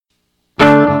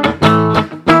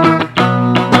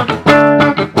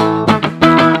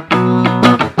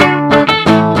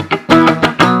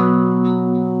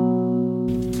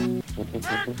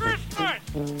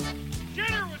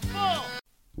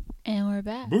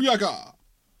Booyaka!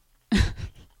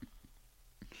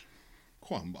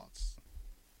 Quambots.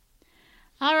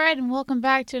 All right, and welcome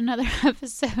back to another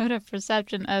episode of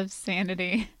Perception of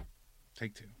Sanity.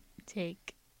 Take two.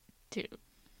 Take two.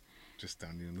 Just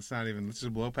don't even. Let's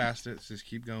just blow past it. Let's just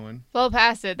keep going. Blow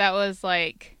past it. That was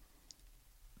like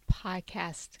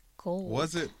podcast gold.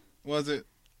 Was it?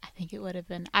 I think it would have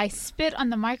been. I spit on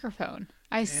the microphone.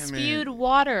 I Damn spewed it.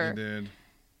 water. You did.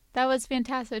 That was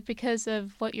fantastic because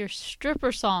of what your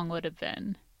stripper song would have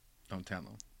been. Don't tell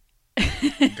them.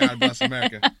 God bless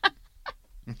America.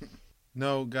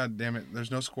 No, God damn it.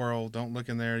 There's no squirrel. Don't look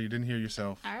in there. You didn't hear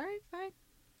yourself. All right, fine.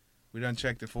 We done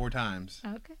checked it 4 times.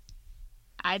 Okay.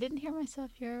 I didn't hear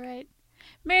myself. You're all right.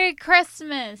 Merry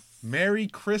Christmas. Merry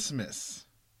Christmas.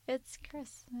 It's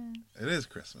Christmas. It is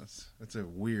Christmas. It's a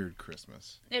weird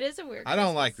Christmas. It is a weird I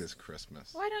don't like this Christmas.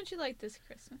 Why don't you like this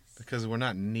Christmas? Because we're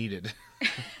not needed.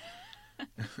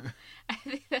 I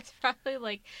think that's probably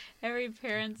like every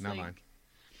parent's Not like. mine.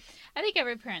 I think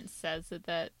every parent says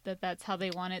that's how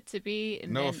they want it to be.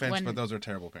 And No then offense, but those are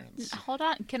terrible parents. Hold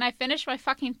on. Can I finish my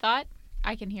fucking thought?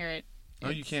 I can hear it. No,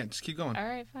 you can't. Just keep going. All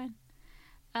right, fine.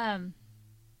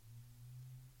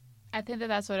 I think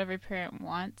that's what every parent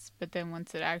wants, but then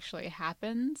once it actually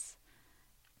happens,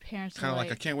 parents Kind are of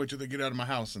like, I can't wait till they get out of my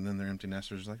house, and then they're empty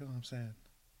nesters like, oh, I'm sad.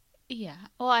 Yeah.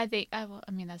 Well, I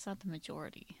mean, that's not the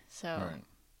majority. So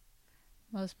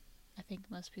Right. I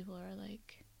think most people are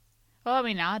like, well, I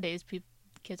mean, nowadays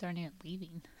kids aren't even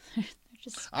leaving. They're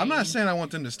just I'm not staying. saying I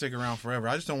want them to stick around forever.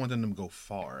 I just don't want them to go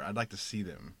far. I'd like to see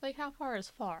them. Like, how far is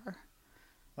far?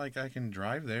 Like, I can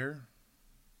drive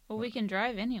Well, we can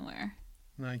drive anywhere.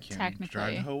 No, I can't. Technically.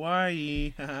 Drive to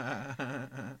Hawaii.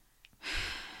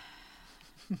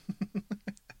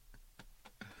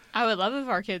 I would love if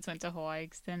our kids went to Hawaii,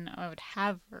 because then I would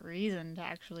have a reason to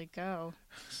actually go.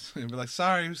 You'd be like,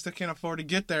 sorry, we still can't afford to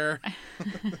get there.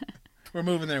 We're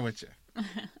moving there with you.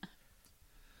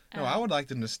 No, I would like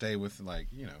them to stay with, like,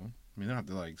 you know, I mean, they don't have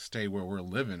to, like, stay where we're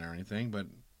living or anything, but,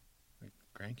 like,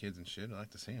 grandkids and shit, I'd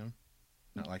like to see them.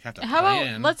 Not, like, have to How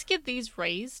plan. about let's get these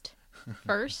raised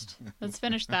first. Let's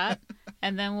finish that,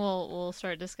 and then we'll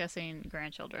start discussing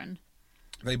grandchildren.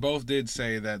 They both did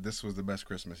say that this was the best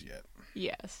Christmas yet.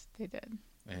 Yes, they did.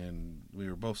 And we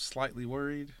were both slightly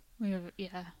worried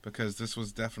Yeah. because this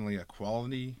was definitely a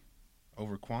quality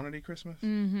over quantity Christmas.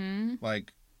 Mm-hmm.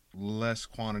 Like, less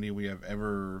quantity we have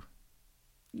ever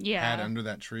Yeah. had under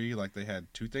that tree. Like, they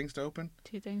had 2 things to open.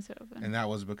 2 things open. And that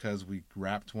was because we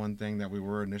wrapped one thing that we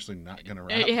were initially not going to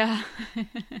wrap.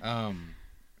 Yeah.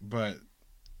 But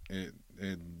it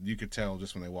you could tell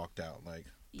just when they walked out. Like,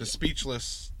 the Yeah.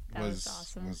 speechless That was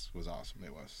awesome. was awesome.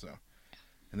 It was. So,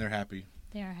 and they're happy.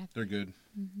 They are happy. They're good.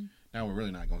 Mm-hmm. Now we're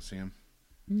really not going to see them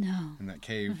No. in that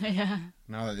cave. Yeah.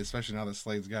 Especially now that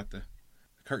Slade's got the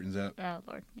curtains up. Oh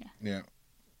Lord. Yeah. Yeah,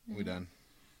 we done.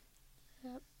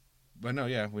 Yep. But no,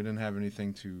 yeah, we didn't have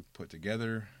anything to put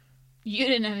together. You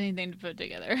didn't have anything to put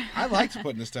together. I liked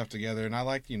putting the stuff together, and I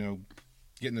liked, you know,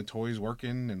 getting the toys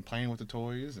working and playing with the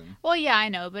toys. And Well, yeah, I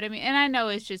know, but I mean, and I know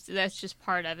that's just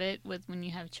part of it with when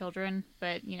you have children.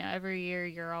 But you know, every year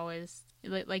you're always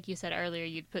like you said earlier,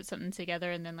 you'd put something together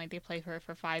and then like they play for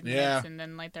 5 minutes, Yeah. and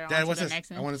then like they're Dad, on what's to the this?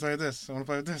 next I one. want to play with this. I want to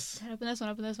play with this. Dad, open this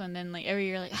one. And then like every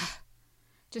year, like,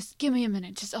 just give me a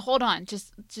minute. Just hold on.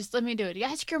 Just let me do it.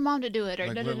 Ask your mom to do it.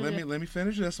 Or Like, let me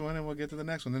finish this one, and we'll get to the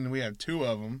next one. Then we have 2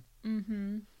 of them.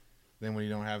 Mm-hmm. Then when you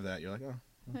don't have that, you're like, oh,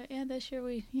 But yeah, this year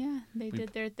they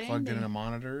did their thing. plugged in a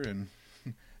monitor and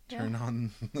turned on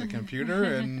the computer,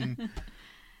 and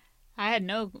I had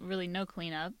no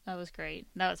cleanup. That was great.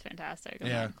 That was fantastic. I'm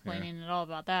Yeah, not complaining at all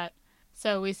about that.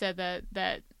 So we said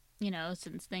that you know,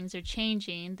 since things are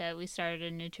changing, that we started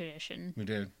a new tradition, we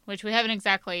did. which we haven't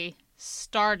exactly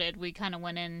started. We kind of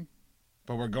went in.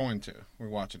 But we're going to. We're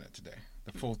watching it today.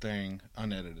 The full thing,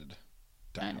 unedited.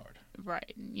 Die Hard.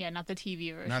 Right. Yeah, not the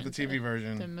TV version. Not the TV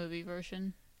version. The movie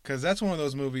version. Because that's one of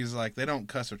those movies, like, they don't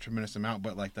cuss a tremendous amount,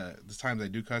 but, like, the time they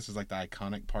do cuss is, like, the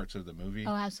iconic parts of the movie.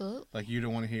 Oh, absolutely. Like, you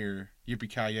don't want to hear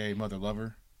Yippee-ki-yay, Mother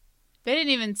Lover. They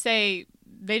didn't even say.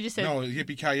 They just said. No,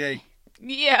 Yippee-ki-yay.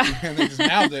 Yeah. And they just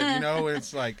mouthed it, you know?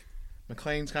 It's like,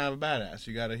 McClane's kind of a badass.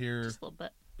 You got to hear. Just a little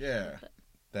bit. Yeah.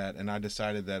 That, and I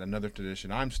decided that another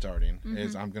tradition I'm starting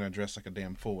is I'm going to dress like a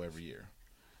damn fool every year.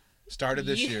 Started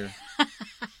this year.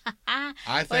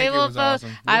 I think it was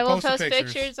awesome. I We'll will post the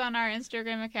pictures on our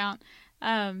Instagram account.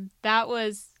 That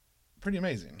was Pretty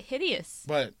amazing. hideous.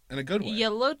 But in a good way. You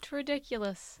looked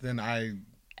ridiculous. Then I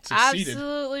succeeded.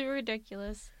 Absolutely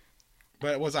ridiculous.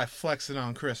 But was I flexing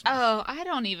on Christmas? Oh, I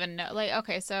don't even know. Like,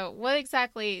 okay, so what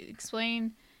exactly?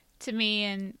 Explain to me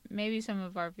and maybe some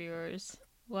of our viewers.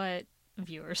 What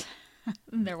viewers?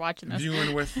 They're watching this.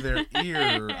 Viewing with their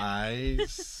ear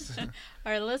eyes.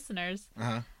 Our listeners.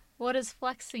 Uh-huh. What is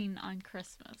flexing on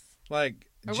Christmas? Like,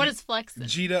 Or what is flexing?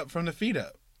 G'd up from the feet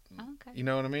up. Oh, okay. You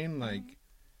know what I mean? Like,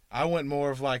 I went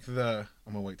more of like the...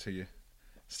 I'm going to wait till you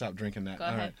stop drinking that. Go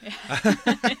All ahead.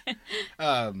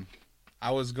 right.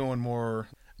 I was going more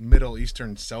Middle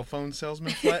Eastern cell phone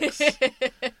salesman flex.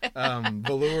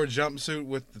 Velour jumpsuit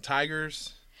with the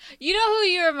tigers. You know who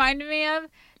you reminded me of?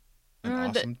 An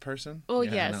Remember awesome person. Well,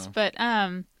 Yeah, yes, no. but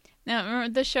now remember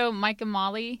the show Mike and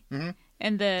Molly Mhm.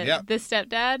 and the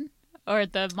stepdad or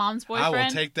the mom's boyfriend? I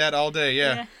will take that all day.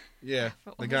 Yeah.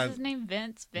 What The was guy. his name?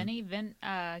 Vince? Vinny?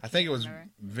 I think it was remember.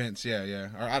 Vince. Yeah.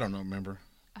 Or I don't know. Remember?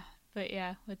 But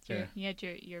yeah, with your you had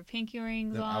your pinky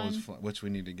rings That on. which we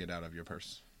need to get out of your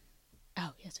purse.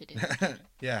 Oh yes, we did.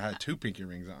 Yeah, I had 2 pinky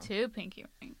rings on. 2 pinky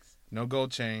rings. No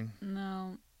gold chain.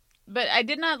 No, but I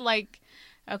did not like.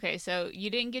 Okay, so you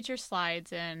didn't get your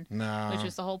slides in, No. which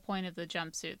was the whole point of the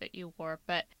jumpsuit that you wore.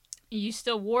 But you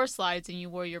still wore slides, and you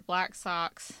wore your black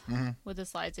socks with the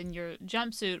slides, and your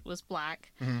jumpsuit was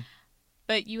black. Mhm.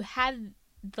 But you had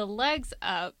the legs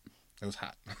up. It was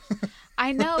hot.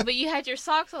 I know, but you had your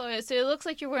socks all the way, so it looks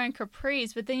like you're wearing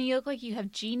capris, but then you look like you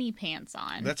have genie pants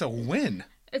on. That's a win.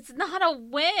 It's not a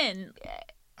win.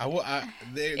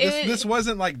 This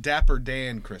wasn't like Dapper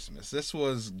Dan Christmas. This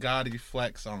was gaudy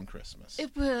flex on Christmas.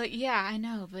 Yeah, I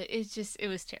know, but it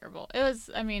was terrible. It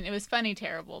was funny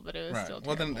terrible, but it was right. still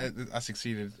Well, terrible. then I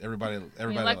succeeded. Everybody.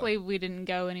 Luckily, we didn't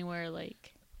go anywhere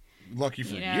like. Lucky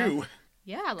for you know, you.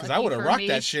 Yeah, Because I would have rocked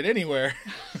that shit anywhere.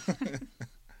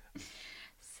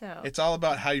 So it's all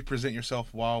about how you present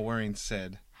yourself while wearing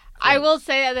said. I will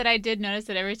say that I did notice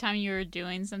that every time you were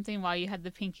doing something while you had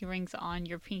the pinky rings on,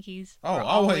 your pinkies were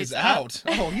always up. out.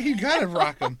 Oh, you gotta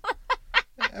rock them.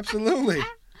 Absolutely.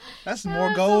 That's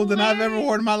more gold than I've ever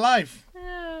worn in my life.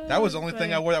 That was the only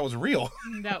thing I wore that was real.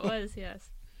 That was,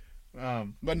 yes.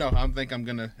 But no, I think I'm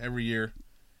gonna every year.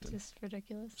 Just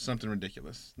ridiculous. Something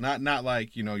ridiculous. Not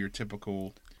like, your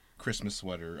typical Christmas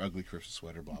sweater, ugly Christmas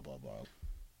sweater, blah blah blah.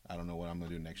 I don't know what I'm gonna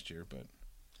do next year, but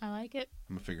I like it.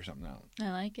 I'm gonna figure something out.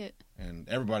 I like it. And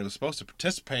everybody was supposed to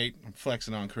participate in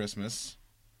flexing on Christmas.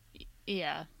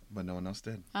 Yeah. But no one else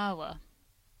did. Oh, well.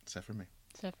 Except for me.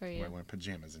 Except for you. I wear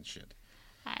pajamas and shit.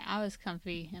 I was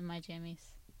comfy in my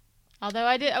jammies. Although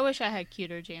I wish I had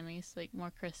cuter jammies, like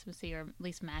more Christmassy or at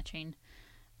least matching.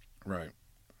 Right.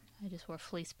 I just wore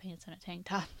fleece pants and a tank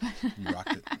top. You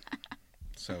rocked it.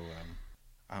 So,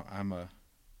 I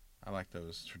like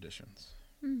those traditions.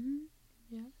 Mm-hmm.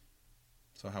 Yeah.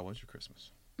 So how was your Christmas?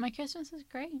 My Christmas was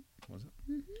great. Was it?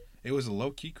 Mm-hmm. It was a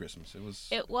low-key Christmas.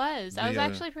 It was. I was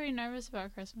actually pretty nervous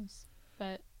about Christmas,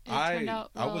 but it turned out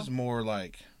well. I was more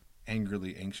like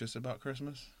angrily anxious about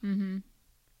Christmas. Mm-hmm.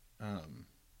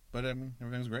 But I mean,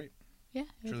 everything was great. Yeah.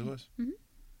 It really was.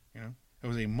 Mm-hmm. It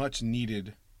was a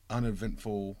much-needed,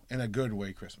 uneventful, in a good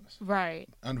way Christmas. Right.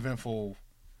 Uneventful,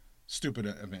 stupid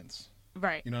events.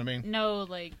 Right. You know what I mean? No,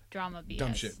 like, drama BS.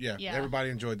 Dumb shit. Yeah. Everybody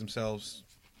enjoyed themselves.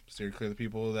 Steered clear of the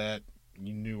people that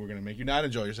you knew were going to make you not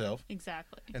enjoy yourself.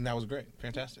 Exactly. And that was great.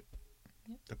 Fantastic.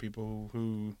 Yep. The people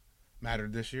who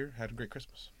mattered this year had a great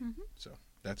Christmas. Mm-hmm. So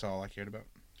that's all I cared about.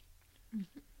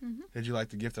 Mm-hmm. Mm-hmm. Did you like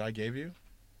the gift that I gave you?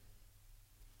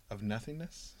 Of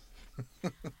nothingness?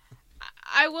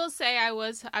 I will say I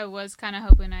was kind of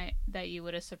hoping that you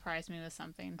would have surprised me with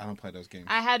something. I don't play those games.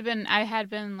 I had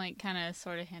been like kind of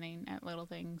sort of hinting at little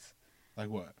things. Like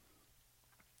what?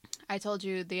 I told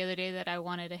you the other day that I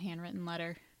wanted a handwritten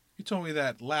letter. You told me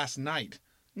that last night.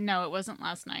 No, it wasn't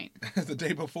last night. The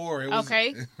day before. It was...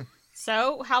 Okay.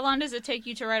 So, how long does it take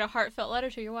you to write a heartfelt letter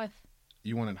to your wife?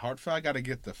 You want it heartfelt? I got to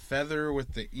get the feather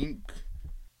with the ink.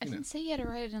 I didn't say you had to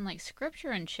write it in like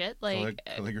scripture and shit. Like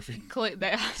calligraphy.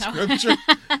 Scripture.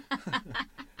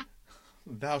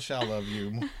 Thou shalt love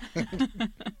you.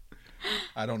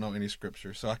 I don't know any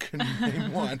scripture, so I couldn't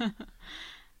name one.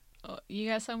 Oh, you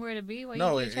got somewhere to be while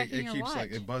you're checking your keeps watch?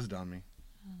 like it buzzed on me.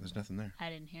 There's nothing there. I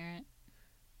didn't hear it.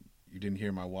 You didn't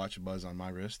hear my watch buzz on my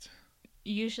wrist?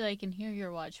 Usually I can hear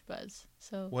your watch buzz.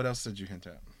 So what else did you hint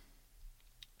at?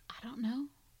 I don't know.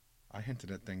 I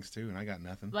hinted at things too, and I got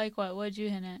nothing. Like what? What'd you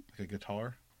hint at? Like a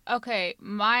guitar? Okay,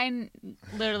 mine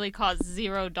literally cost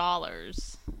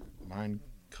 $0. Mine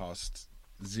cost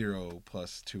 0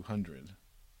 plus 200.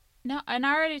 No, and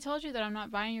I already told you that I'm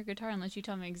not buying your guitar unless you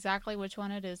tell me exactly which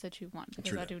one it is that you want,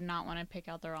 because I do not want to pick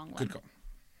out the wrong one. Good call.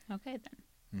 Okay,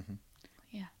 then. Mm-hmm.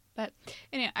 Yeah, but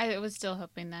anyway, I was still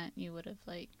hoping that you would have,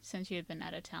 like, since you had been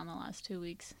out of town the last 2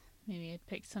 weeks, maybe you'd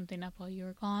picked something up while you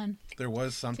were gone. There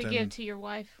was something to give to your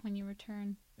wife when you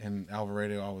return. In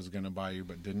Alvarado I was going to buy you,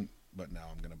 but didn't. But now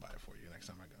I'm going to buy it for you next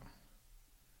time I go.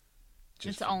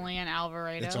 It's only in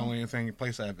Alvarado. It's only a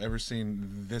place I've ever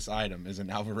seen this item is in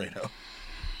Alvarado.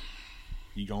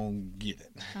 You gonna get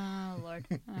it. Oh, Lord.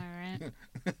 All right.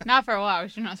 Not for a while,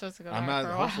 because you're not supposed to go back for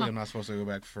a while. Hopefully I'm not supposed to go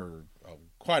back for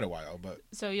quite a while, but...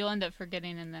 So you'll end up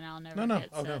forgetting, and then I'll never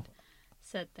get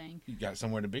said thing. You got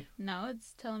somewhere to be? No,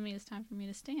 it's telling me it's time for me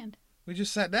to stand. We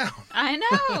just sat down. I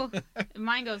know.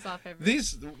 Mine goes off every...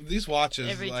 These watches,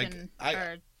 every like... 10,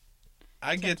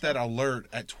 I get that alert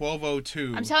at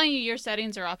 12:02. I'm telling you, your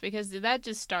settings are off because that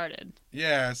just started.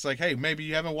 Yeah, it's like, hey, maybe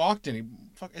you haven't walked any.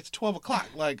 Fuck, it's 12 o'clock.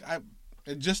 Like,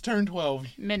 it just turned 12.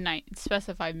 Midnight.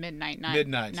 Specify midnight,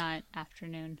 not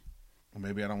afternoon. Well,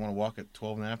 maybe I don't want to walk at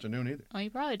 12 in the afternoon either. Well, you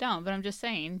probably don't, but I'm just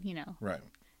saying, Right.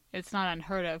 It's not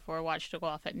unheard of for a watch to go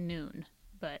off at noon,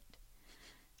 but...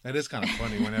 That is kind of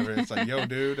funny whenever it's like, yo,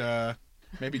 dude,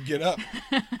 maybe get up.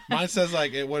 Mine says,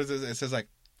 like, what is it? It says, like,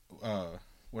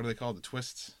 what do they call the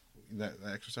twists? That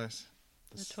exercise?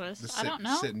 The twist? I don't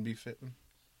know. Sit and be fitting.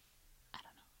 I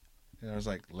don't know. And I was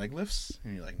like, leg lifts?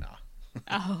 And you're like,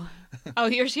 nah. Oh,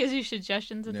 yours gives you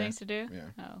suggestions of things to do?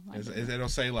 Yeah. Oh, it'll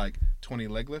say, like, 20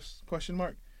 leg lifts, ?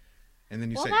 And then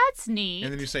you say... Well, that's neat.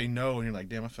 And then you say no, and you're like,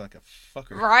 damn, I feel like a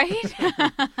fucker. Right?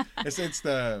 It's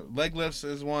the leg lifts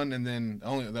is one, and then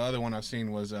the other one I've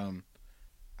seen was, I don't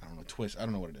know, twist. I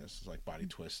don't know what it is. It's like body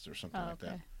twists or something like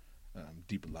that.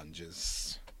 Deep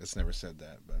lunges. It's never said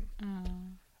that, but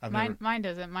mine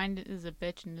doesn't. Mine is a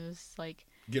bitch and is like,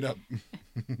 get up.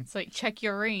 It's like, check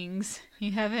your rings.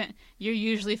 You're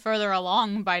usually further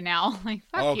along by now. Like,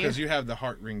 fuck you. Oh, because you have the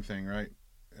heart ring thing, right?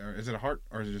 Or is it a heart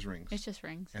or is it just rings? It's just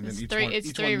rings. And then each one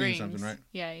three means rings. something, right?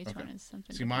 Yeah, each one is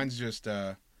something. See, mine's just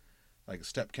like a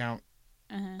step count,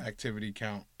 activity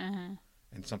count, and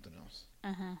something else.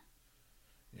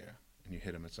 Yeah, and you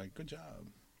hit them. It's like, good job.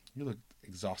 You look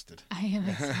exhausted. I am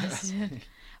exhausted.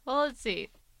 Well, let's see.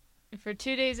 For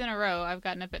 2 days in a row, I've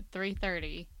gotten up at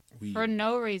 3:30 for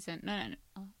no reason. No.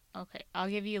 Oh, okay, I'll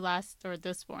give you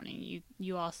this morning.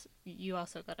 You also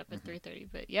got up at 3:30,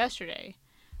 but yesterday,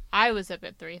 I was up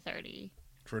at 3:30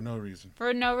 for no reason.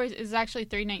 For no reason. It's actually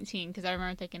 3:19 because I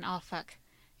remember thinking, oh fuck,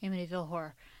 Amityville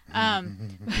Horror. That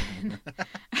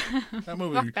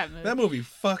movie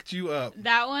fucked you up.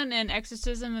 That one and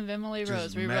Exorcism of Emily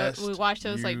Rose. We watched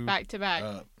those like back to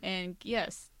back, and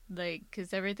yes, like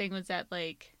because everything was at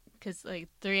like 3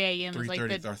 a.m. was like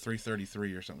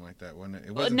 3:33 or something like that, wasn't it?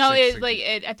 It wasn't. No, it was like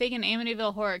I think in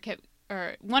Amityville Horror it kept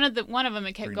one of them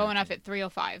it kept going off at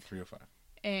 3:05. 3:05.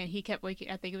 And he kept waking.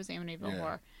 I think it was Amityville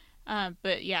Horror.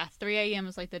 But yeah, 3 a.m.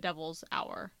 is like the devil's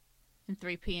hour. And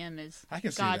 3 p.m. is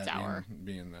God's hour.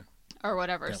 Being the or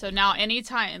whatever. devil. So now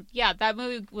anytime, that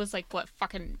movie was like, what,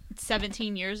 fucking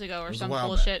 17 years ago or some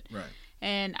bullshit. Right.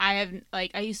 And I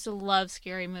used to love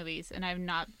scary movies, and I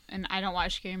don't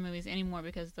watch scary movies anymore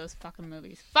because of those fucking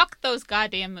movies. Fuck those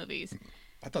goddamn movies.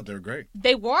 I thought they were great.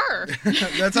 They were.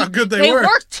 That's how good they were.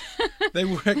 They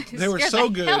worked. They were so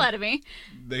good. Hell out of me.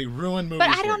 They ruined movies.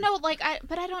 But I don't know.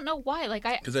 I don't know why.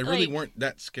 Because they really weren't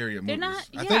that scary of movies. They're not.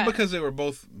 Yeah. I think because they were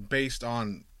both based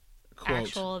on quote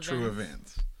actual true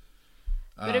events.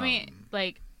 But I mean,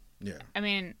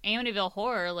 Amityville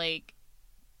Horror.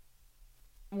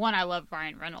 One, I love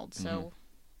Ryan Reynolds, so.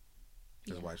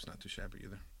 His wife's not too shabby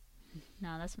either.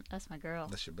 No, that's my girl.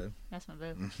 That's your boo. That's my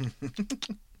boo.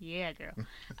 Yeah, girl.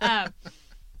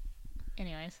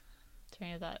 Anyways,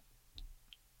 train of thought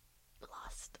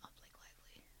lost on Blake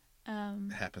Lively.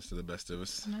 It happens to the best of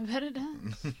us. I bet it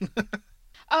does.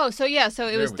 So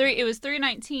it was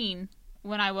 3:19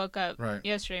 when I woke up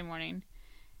yesterday morning,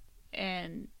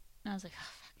 and I was like,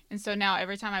 oh, fuck. And so now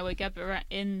every time I wake up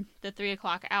in the 3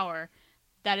 o'clock hour,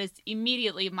 that is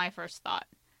immediately my first thought.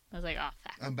 I was like, oh,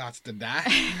 fuck. I'm about to die.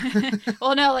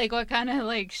 Well, no, what kind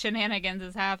of, shenanigans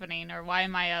is happening, or why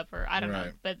am I up, or I don't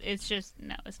know. But it's just,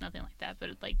 no, it's nothing like that.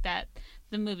 But that,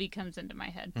 the movie comes into my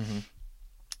head.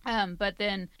 Mm-hmm. But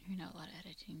then, a lot of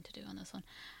editing to do on this one.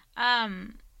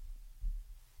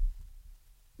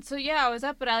 So, yeah, I was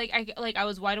up, but I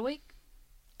was wide awake.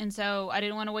 And so I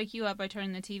didn't want to wake you up. I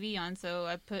turned the TV on, so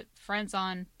I put Friends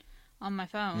on my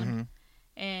phone. Mm-hmm.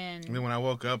 And then when I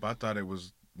woke up, I thought it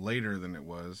was later than it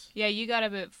was. Yeah, you got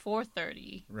up at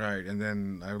 4:30. Right, and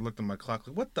then I looked at my clock.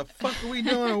 Like, what the fuck are we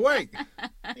doing awake?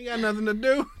 You got nothing to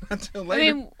do until later.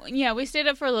 I mean, we stayed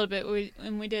up for a little bit,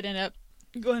 and we did end up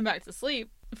going back to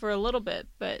sleep for a little bit,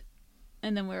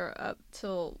 and then we were up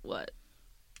till what?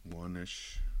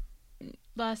 1-ish.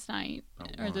 Last night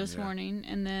or this morning,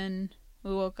 and then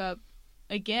we woke up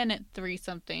again at 3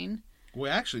 something.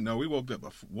 Well, actually, no, we woke up.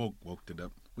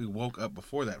 We woke up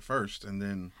before that first, and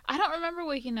then... I don't remember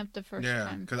waking up the first time.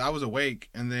 Yeah, because I was awake,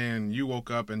 and then you woke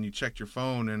up and you checked your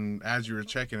phone, and as you were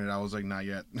checking it, I was like, not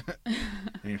yet.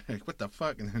 And you're like, what the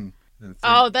fuck? And then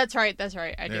oh, that's right.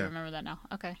 I do remember that now.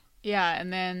 Okay. Yeah,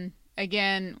 and then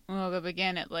again, we woke up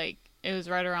again at like, it was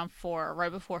right around 4,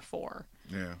 right before 4.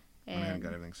 Yeah. And I hadn't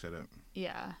got everything set up.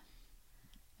 Yeah.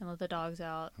 And let the dogs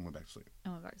out. And went back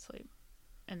to sleep.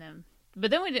 And then, but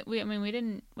then we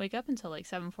didn't wake up until like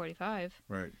 7:45.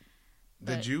 Right.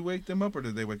 Did you wake them up or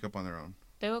did they wake up on their own?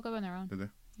 They woke up on their own. Did they?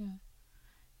 Yeah.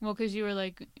 Well, because you were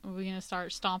like, are we going to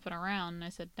start stomping around? And I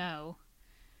said, no.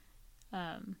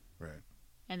 Right.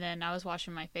 And then I was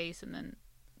washing my face, and then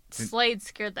Slade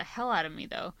scared the hell out of me,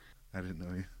 though. I didn't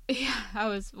know you. Yeah, I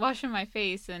was washing my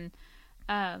face, and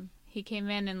he came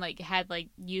in and like had like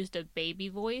used a baby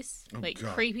voice,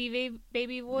 creepy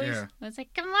baby voice. Yeah. And it's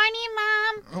like, "Good morning,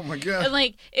 Mom." Oh my God. And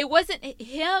like, it wasn't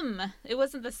him. It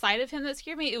wasn't the sight of him that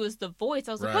scared me. It was the voice.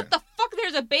 I was like, "What the fuck?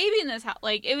 There's a baby in this house."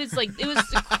 Like, it was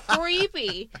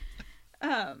creepy.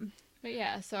 But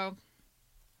yeah, so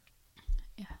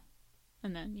yeah,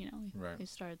 and then we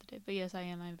started the day. But yes,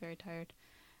 I'm very tired.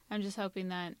 I'm just hoping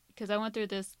that, because I went through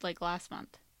this like last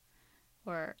month,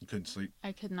 where you couldn't sleep.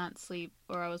 I could not sleep,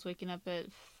 or I was waking up at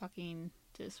fucking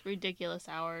just ridiculous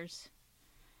hours,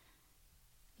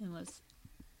 and was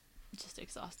just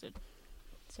exhausted.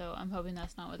 So I'm hoping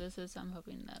that's not what this is. I'm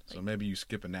hoping that. So maybe you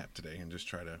skip a nap today and just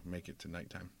try to make it to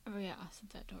nighttime. Oh yeah,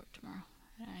 since I have to work tomorrow,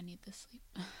 I need the sleep.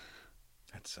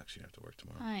 That sucks. You have to work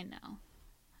tomorrow. I know,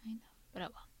 but I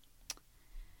will.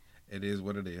 It is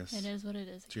what it is. It is what it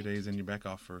is. 2 days and you're back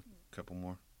off for a couple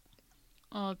more.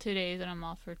 Well, 2 days and I'm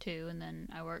off for 2, and then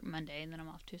I work Monday, and then I'm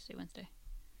off Tuesday, Wednesday.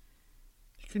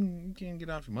 You can't get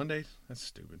off Mondays? That's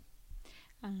stupid.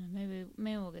 I don't know.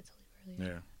 Maybe we'll get to leave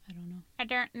earlier. Yeah. I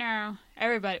don't know.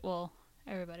 Everybody will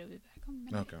be back on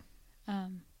Monday. Okay.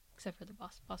 Except for the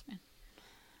boss man.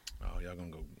 Oh, y'all gonna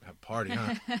go have a party,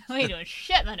 huh? We ain't doing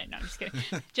shit Monday. No, I'm just kidding.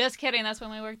 Just kidding. That's when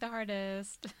we work the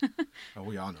hardest. Oh,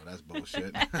 we all know that's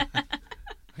bullshit.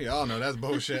 We all know that's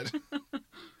bullshit.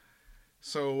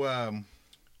 So,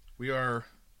 we are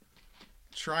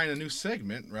trying a new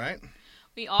segment, right?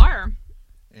 We are.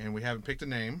 And we haven't picked a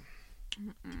name.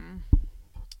 Mm-mm.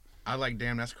 I like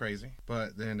Damn That's Crazy.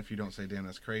 But then if you don't say Damn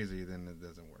That's Crazy, then it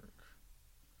doesn't work.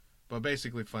 But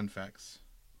basically, fun facts.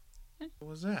 What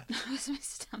was that? That was my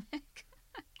stomach.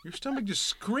 Your stomach just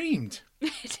screamed.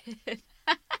 It did.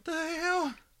 What the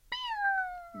hell?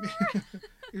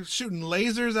 You're shooting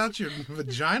lasers out your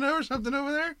vagina or something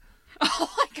over there?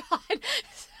 Oh my God.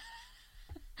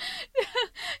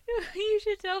 You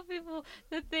should tell people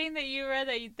the thing that you read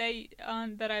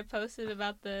that I posted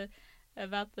about the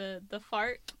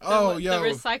fart. The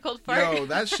recycled fart. Yo,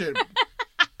 that shit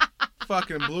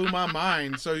fucking blew my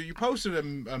mind. So you posted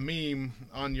a meme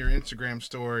on your Instagram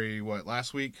story,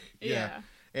 last week? Yeah.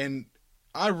 And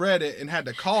I read it and had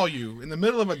to call you in the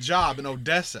middle of a job in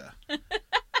Odessa.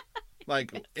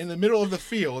 Like, in the middle of the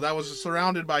field. I was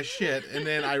surrounded by shit. And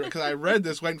then because I read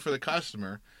this waiting for the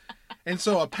customer. And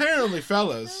so apparently,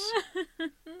 fellas,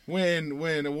 when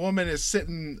a woman is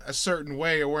sitting a certain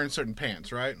way or wearing certain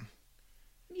pants, right?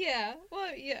 Yeah.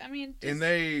 Well, yeah, I mean... And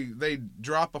they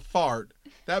drop a fart,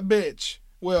 that bitch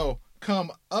will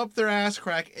come up their ass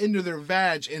crack into their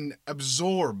vag and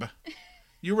absorb.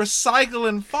 You're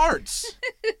recycling farts.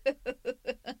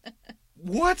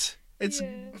 What? It's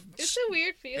a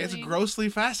weird feeling. It's grossly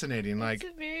fascinating. It's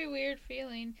a very weird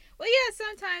feeling. Well, yeah,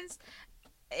 sometimes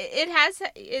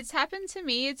it's happened to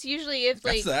me. It's usually if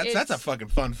like that's a fucking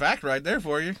fun fact right there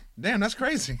for you. Damn, that's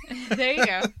crazy. There you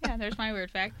go. Yeah, there's my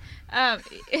weird fact. I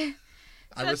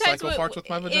recycle farts with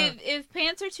my vagina. If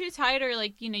pants are too tight or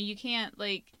like you can't.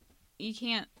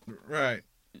 Right.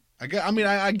 I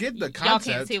get the concept.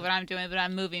 Y'all can't see what I'm doing, but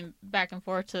I'm moving back and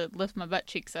forth to lift my butt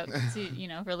cheeks up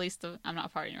to, release the... I'm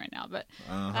not farting right now, but...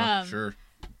 Sure.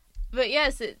 But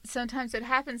yes, sometimes it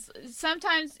happens.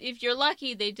 Sometimes, if you're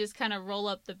lucky, they just kind of roll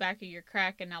up the back of your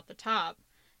crack and out the top,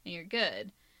 and you're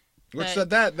good. Which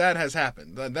that has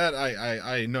happened. That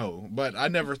I know. But I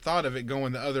never thought of it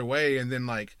going the other way and then,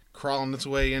 crawling its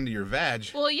way into your vag.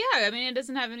 Well, yeah. I mean, it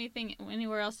doesn't have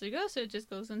anywhere else to go, so it just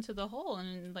goes into the hole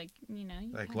and,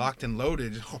 locked and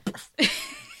loaded.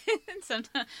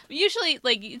 Sometimes, usually,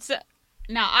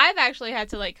 now I've actually had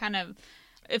to,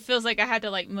 it feels like I had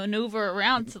to, maneuver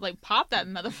around to, pop that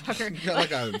motherfucker. You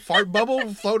got, a fart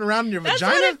bubble floating around in your vagina?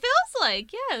 That's what it feels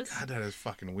like, yes. God, that is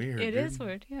fucking weird, It is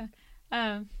weird, yeah.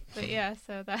 But yeah,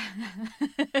 so that...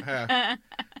 Yeah.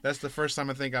 That's the first time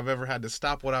I think I've ever had to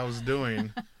stop what I was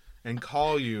doing and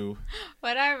call you.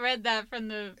 But I read that from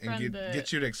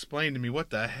get you to explain to me what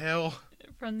the hell.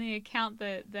 From the account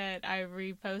that I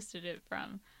reposted it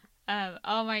from.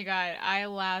 Oh my god, I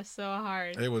laughed so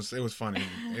hard. It was funny.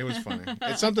 It was funny.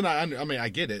 It's something I mean, I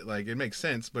get it. Like, it makes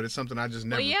sense, but it's something I just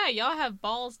never. Well, yeah, y'all have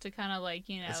balls to kind of like,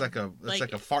 It's like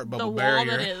a fart bubble the barrier. wall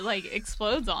that it like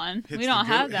explodes on. We don't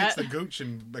have that. Hits the gooch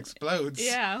and explodes.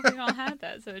 Yeah, we don't have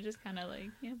that, so it just kind of like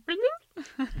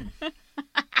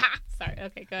Sorry.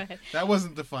 Okay, go ahead. That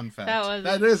wasn't the fun fact.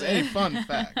 That is a fun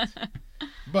fact.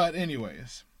 But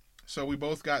anyways, so we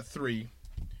both got 3,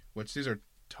 which these are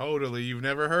totally you've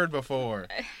never heard before.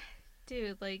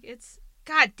 Dude, like it's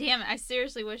god damn it! I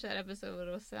seriously wish that episode would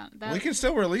have sounded. We can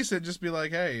still release it. Just be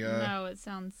like, hey. No, it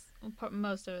sounds.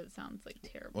 Most of it sounds like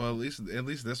terrible. Well, at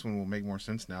least this one will make more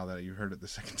sense now that you heard it the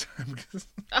second time.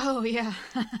 Oh yeah.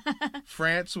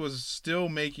 France was still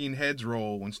making heads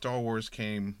roll when Star Wars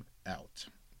came out.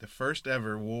 The first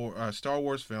ever Star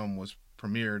Wars film was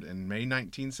premiered in May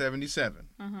 1977.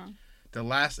 The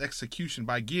Last Execution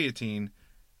by Guillotine,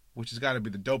 which has got to be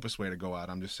the dopest way to go out.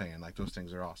 I'm just saying, like, those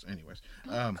things are awesome. Anyways.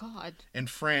 God. In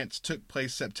France, took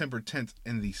place September 10th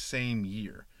in the same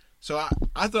year. So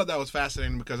I thought that was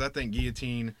fascinating because I think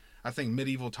Guillotine,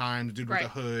 medieval times, dude with a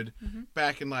hood,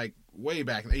 back in, like, way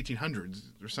back in the 1800s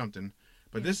or something.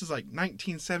 But this is, like,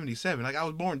 1977. Like, I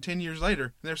was born 10 years later,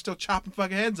 and they're still chopping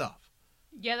fucking heads off.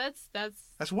 Yeah,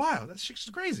 that's wild. That shit's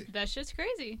crazy. That shit's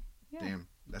crazy. Yeah. Damn,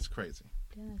 that's crazy.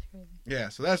 Yeah, that's crazy. Yeah,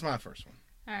 so that's my first one.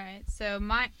 All right, so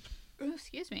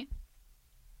excuse me.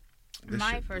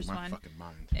 My first one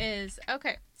is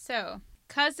okay. So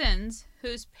cousins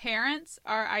whose parents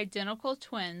are identical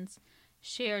twins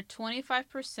share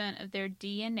 25% of their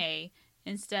DNA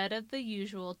instead of the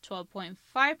usual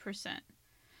 12.5%.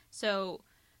 So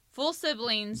full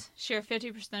siblings share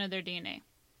 50% of their DNA.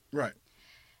 Right.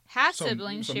 Half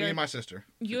siblings share. Me and my sister.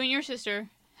 You and your sister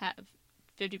have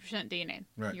 50% DNA.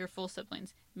 Right. Your full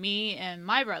siblings. Me and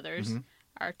my brothers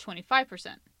are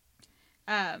 25%.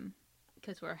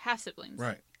 Because we're half siblings.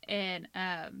 Right. And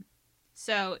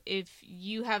so if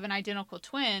you have an identical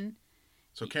twin.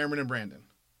 So Cameron and Brandon,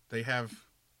 they have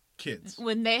kids.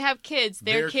 When they have kids,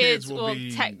 their kids will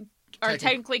are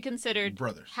technically considered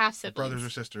brothers, half siblings. Brothers or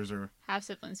sisters or half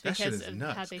siblings because of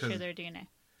how they share their DNA.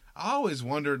 I always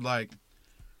wondered, like,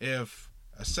 if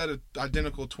a set of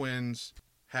identical twins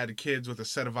had kids with a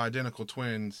set of identical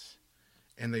twins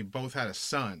and they both had a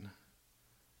son,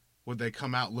 would they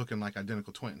come out looking like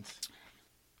identical twins?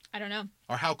 I don't know.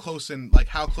 Or how close would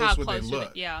they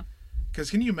look? Yeah.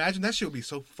 Because can you imagine? That shit would be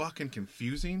so fucking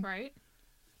confusing. Right.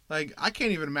 Like, I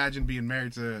can't even imagine being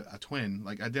married to a twin.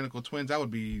 Like, identical twins, that would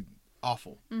be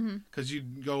awful. Because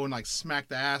you'd go and, like, smack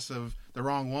the ass of the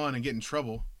wrong one and get in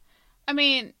trouble. I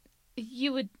mean,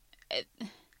 you would...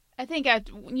 I think I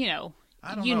don't know.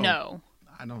 I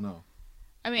don't know.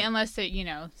 I mean, unless it,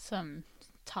 some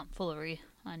tomfoolery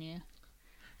on you.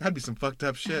 That'd be some fucked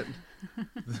up shit.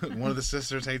 One of the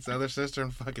sisters hates the other sister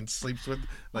and fucking sleeps with.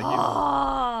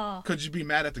 Could you be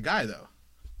mad at the guy though?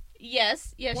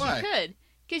 Yes, why? You could.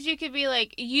 Because you could be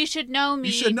like, you should know me.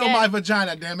 You should know my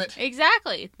vagina, damn it.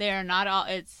 Exactly. They are not all.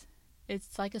 It's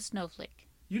like a snowflake.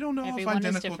 You don't know if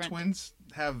identical twins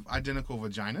have identical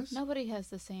vaginas? Nobody has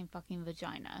the same fucking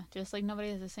vagina. Just like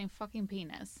nobody has the same fucking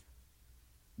penis.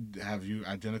 Have you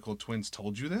identical twins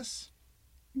told you this?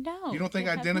 No. You don't think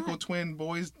identical twin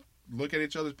boys look at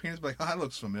each other's penis and be like, oh, that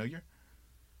looks familiar?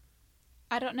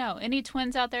 I don't know. Any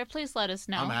twins out there, please let us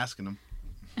know. I'm asking them.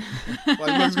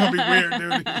 Like, looks going to be weird,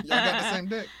 dude. Y'all got the same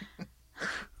dick.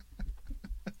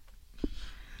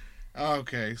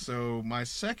 Okay, so my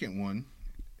second one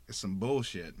is some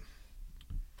bullshit.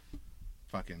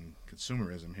 Fucking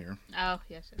consumerism here. Oh,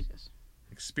 yes.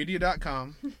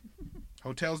 Expedia.com,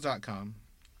 Hotels.com,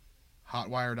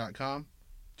 Hotwire.com,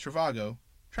 Trivago,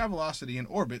 Travelocity, and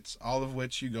Orbitz, all of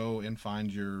which you go and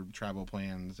find your travel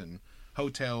plans and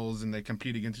hotels, and they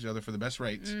compete against each other for the best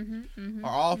rates, are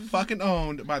all fucking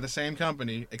owned by the same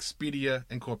company, Expedia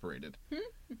Incorporated.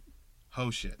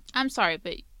 Ho shit. I'm sorry,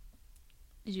 but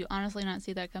did you honestly not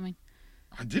see that coming?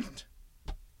 I didn't.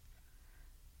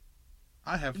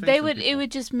 I have faith it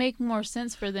would just make more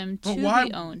sense for them to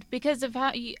be owned because of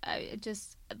how that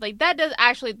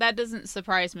doesn't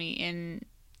surprise me in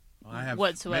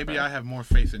whatsoever. Maybe I have more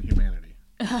faith in humanity,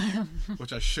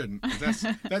 which I shouldn't. That's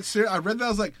I read that, I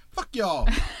was like, fuck y'all.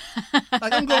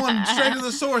 Like, I'm going straight to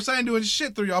the source. I ain't doing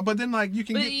shit through y'all. But then, like,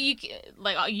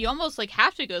 you almost like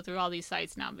have to go through all these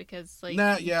sites now because like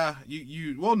no.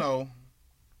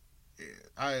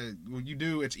 You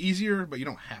do. It's easier, but you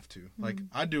don't have to. Like,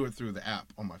 I do it through the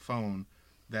app on my phone.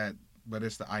 But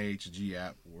it's the IHG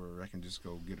app where I can just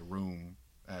go get a room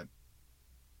at.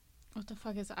 What the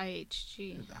fuck is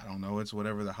IHG? I don't know. It's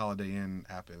whatever the Holiday Inn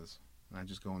app is. And I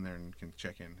just go in there and can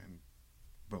check in and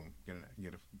boom,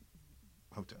 get a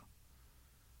hotel.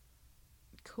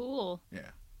 Cool. Yeah.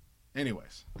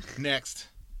 Anyways, next.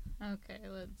 Okay,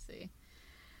 let's see.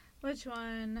 Which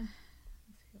one?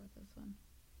 Let's see what this one.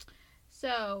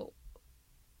 So,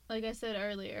 like I said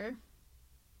earlier,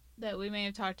 that we may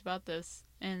have talked about this,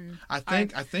 and I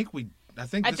think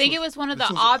it was one of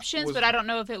the options, but I don't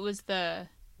know if it was the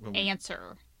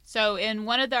answer. So in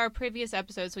one of our previous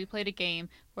episodes, we played a game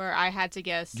where I had to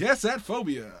guess. Guess that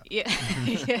phobia. Yeah.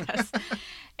 Yes.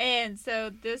 And so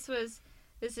this is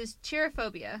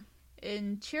cheerophobia.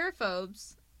 And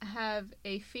cheerophobes have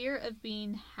a fear of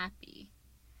being happy.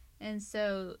 And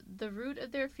so the root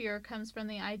of their fear comes from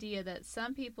the idea that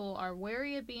some people are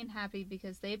wary of being happy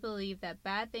because they believe that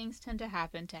bad things tend to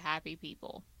happen to happy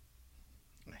people.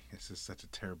 This is such a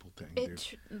terrible thing, dude.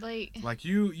 Like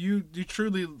you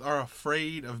truly are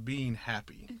afraid of being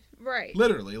happy. Right.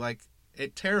 Literally, like,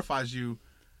 it terrifies you.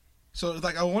 So,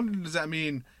 like, I wonder, does that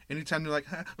mean anytime you're like,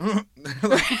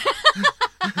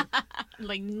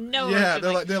 like, no. Yeah,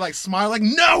 they're like smile, like,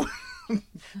 no.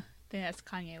 That's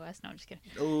Kanye West. No, I'm just kidding.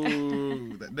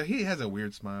 Oh, he has a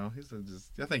weird smile.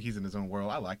 I think he's in his own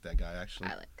world. I like that guy, actually.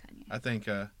 I like Kanye. I think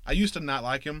I used to not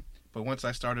like him, but once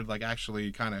I started, like,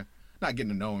 actually kind of not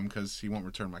getting to know him because he won't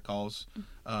return my calls.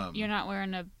 You're not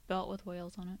wearing a belt with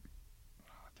whales on it.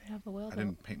 Oh, damn. Have a whale belt? I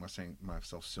didn't paint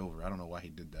myself silver. I don't know why he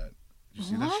did that. Did you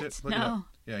see that shit? Look it up.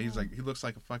 Yeah, he looks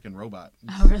like a fucking robot.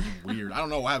 Oh, really? Weird. I don't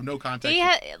know. I have no context.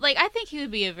 I think he would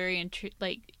be a very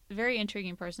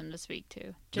intriguing person to speak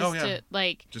to. Just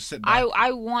sit back.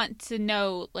 I want to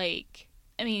know, like,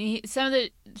 I mean, some of the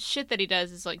shit that he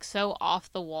does is, like, so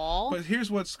off the wall. But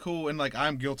here's what's cool, and, like,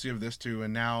 I'm guilty of this too,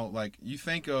 and now, like, you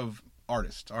think of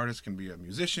artists. Artists can be a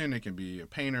musician, it can be a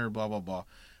painter, blah, blah, blah.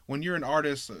 When you're an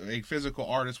artist, a physical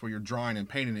artist where you're drawing and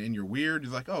painting and you're weird,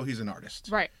 it's like, oh, he's an artist.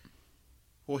 Right.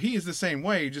 Well, he is the same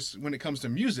way, just when it comes to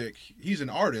music, he's an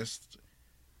artist.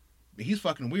 He's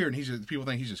fucking weird, and people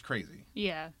think he's just crazy.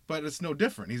 Yeah. But it's no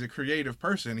different. He's a creative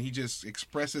person. He just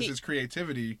expresses his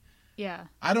creativity. Yeah.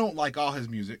 I don't like all his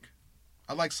music.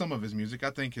 I like some of his music.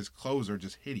 I think his clothes are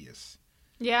just hideous.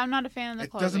 Yeah, I'm not a fan of the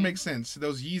clothing. It doesn't make sense.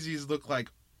 Those Yeezys look like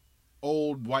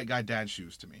old white guy dad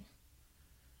shoes to me.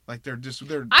 Like, they're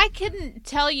I couldn't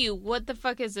tell you what the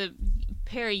fuck is a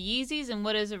pair of Yeezys and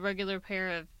what is a regular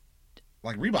pair of,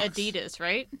 like, Reeboks. Adidas,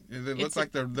 right? It looks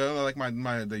like they're like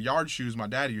the yard shoes my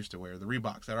dad used to wear, the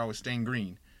Reeboks that are always stained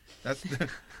green. That's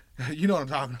you know what I'm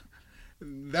talking about.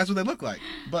 That's what they look like.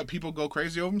 But people go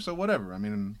crazy over them, so whatever. I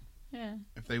mean, yeah.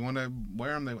 If they want to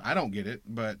wear them, I don't get it,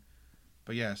 but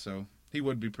yeah. So he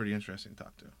would be pretty interesting to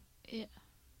talk to. Yeah.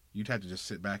 You'd have to just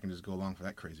sit back and just go along for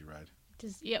that crazy ride.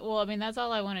 Well, I mean, that's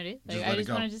all I want to do. Like, I just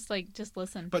want to just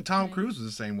listen. But Tom Cruise was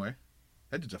the same way.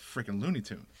 That dude's a freaking Looney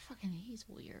Tune. Fucking, he's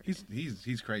weird.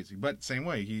 He's crazy, but same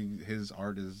way. His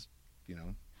art is, you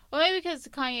know. Well, maybe because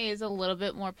Kanye is a little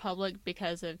bit more public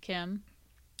because of Kim.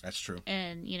 That's true.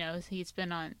 And, you know, he's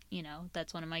been on, you know,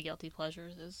 that's one of my guilty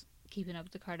pleasures is Keeping Up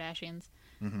with the Kardashians.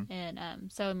 Mm-hmm.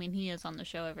 And so, I mean, he is on the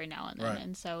show every now and then. Right.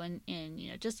 And so, and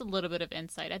you know, just a little bit of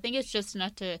insight. I think it's just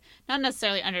not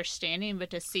necessarily understanding,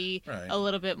 but to see a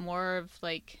little bit more of,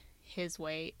 like, his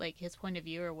way, like, his point of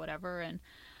view or whatever. And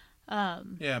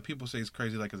yeah, people say it's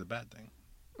crazy like it's a bad thing.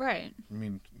 Right. I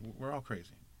mean, we're all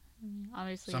crazy.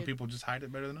 Obviously. Some people just hide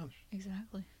it better than others.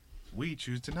 Exactly. We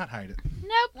choose to not hide it.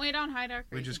 Nope, we don't hide our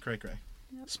crazy. We just cray.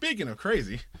 Yep. Speaking of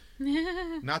crazy,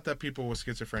 not that people with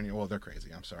schizophrenia, well, they're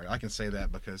crazy. I'm sorry. I can say that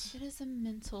because it is a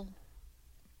mental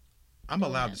I'm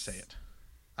allowed to say it.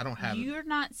 I don't have You're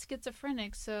not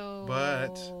schizophrenic, so...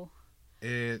 But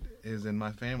it is in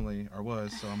my family, or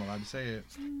was, so I'm allowed to say it.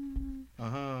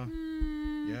 Uh-huh.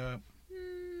 Yep.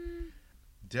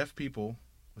 Deaf people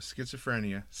with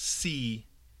schizophrenia see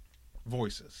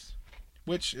voices,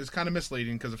 which is kind of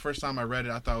misleading because the first time I read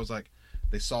it, I thought it was like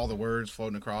they saw the words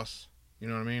floating across. You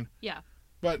know what I mean? Yeah.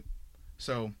 But,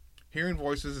 so, hearing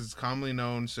voices is a commonly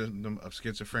known symptom of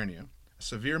schizophrenia, a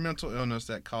severe mental illness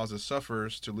that causes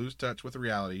sufferers to lose touch with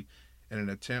reality in an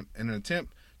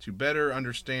attempt to better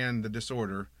understand the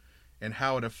disorder and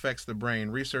how it affects the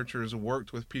brain. Researchers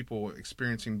worked with people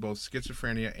experiencing both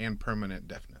schizophrenia and permanent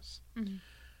deafness. Mm-hmm.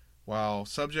 While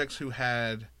subjects who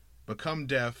had become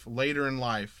deaf later in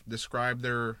life described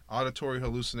their auditory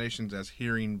hallucinations as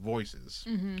hearing voices.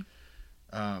 Mm-hmm.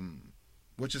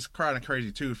 Which is kind of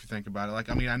crazy, too, if you think about it. Like,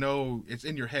 I mean, I know it's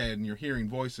in your head and you're hearing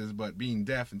voices, but being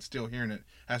deaf and still hearing it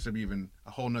has to be even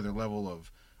a whole nother level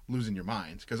of losing your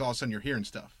mind, because all of a sudden you're hearing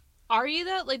stuff. Are you,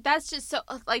 though? Like, that's just so...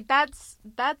 Like, that's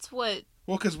what...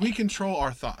 Well, because we control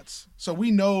our thoughts. So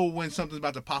we know when something's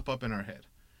about to pop up in our head.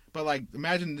 But, like,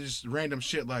 imagine just random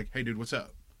shit like, hey, dude, what's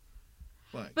up?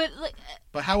 Like,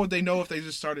 but how would they know if they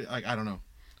just started... Like, I don't know.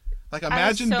 Like,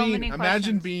 imagine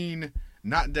being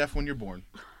not deaf when you're born,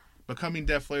 becoming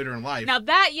deaf later in life. Now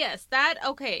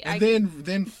okay. And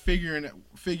then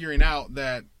figuring out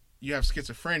that you have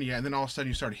schizophrenia, and then all of a sudden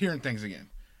you start hearing things again.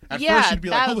 At first you'd be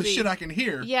like, holy shit, I can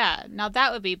hear. Yeah, now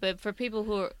that would be, but for people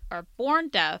who are born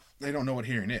deaf, they don't know what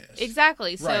hearing is.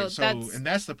 Exactly. Right. And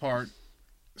that's the part.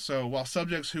 So while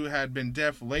subjects who had been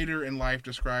deaf later in life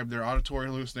described their auditory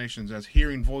hallucinations as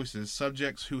hearing voices,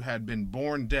 subjects who had been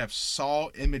born deaf saw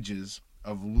images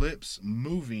of lips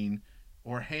moving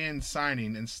or hands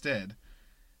signing instead.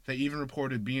 They even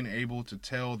reported being able to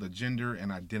tell the gender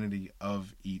and identity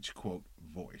of each, quote,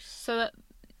 voice. So,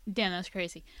 damn, that's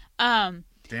crazy. Damn,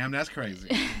 that's crazy.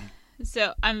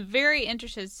 So I'm very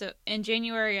interested. So in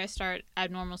January, I start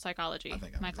abnormal psychology. I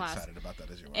think I'm excited about that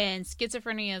as you are. And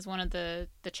schizophrenia is one of the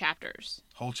chapters.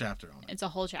 Whole chapter on it. It's a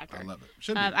whole chapter. I love it.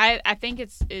 Should be. I think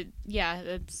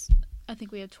I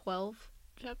think we have 12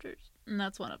 chapters, and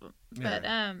that's one of them.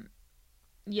 Yeah. But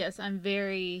yes, I'm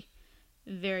very,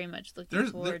 very much looking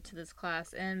forward to this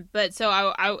class. But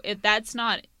if that's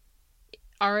not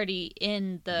already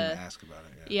in the. You're gonna ask about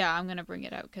it. Yeah, I'm gonna bring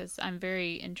it up because I'm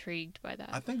very intrigued by that.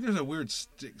 I think there's a weird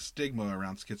stigma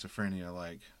around schizophrenia.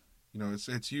 Like,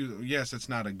 it's yes, it's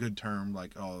not a good term.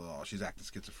 Like, oh, she's acting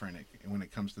schizophrenic. And when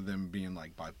it comes to them being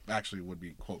like actually would be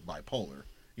quote bipolar.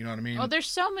 You know what I mean? Well, there's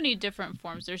so many different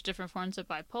forms. There's different forms of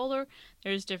bipolar.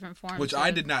 There's different forms. Which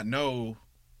I did not know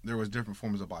there was different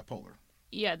forms of bipolar.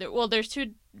 Yeah. There's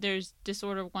two. There's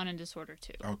disorder 1 and disorder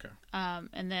 2. Okay.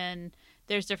 And then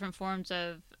there's different forms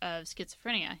of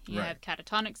schizophrenia. You have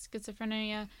catatonic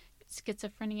schizophrenia.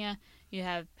 You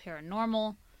have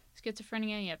paranormal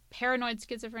schizophrenia. You have paranoid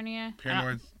schizophrenia.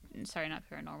 Sorry, not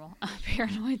paranormal.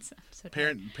 Paranoids.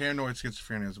 Paranoid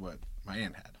schizophrenia is what my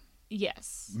aunt had.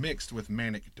 Yes. Mixed with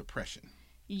manic depression.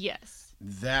 Yes.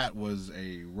 That was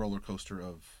a roller coaster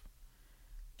of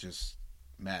just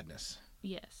madness.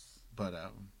 Yes. But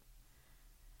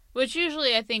which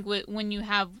usually I think when you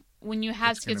have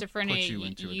schizophrenia, put you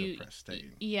into a depressed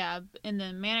state. Yeah, and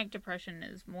then manic depression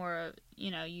is more of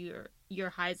your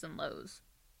highs and lows,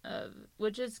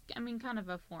 which is kind of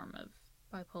a form of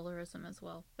bipolarism as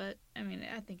well. But I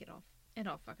think it all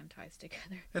fucking ties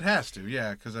together. It has to,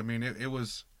 yeah, because it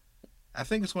was. I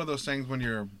think it's one of those things when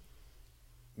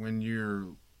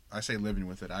you're I say living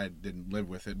with it. I didn't live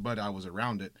with it, but I was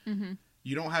around it. Mm-hmm.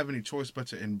 You don't have any choice but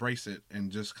to embrace it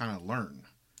and just kind of learn.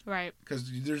 Right.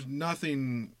 Because there's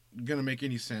nothing going to make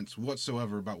any sense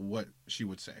whatsoever about what she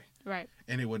would say. Right.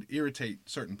 And it would irritate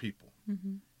certain people.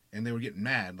 Mm-hmm. And they would get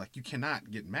mad. Like, you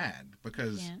cannot get mad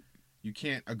because you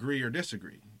can't agree or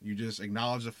disagree. You just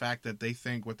acknowledge the fact that they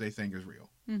think what they think is real.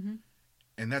 Mm-hmm.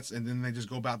 And then they just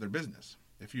go about their business.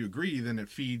 If you agree, then it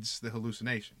feeds the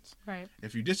hallucinations. Right.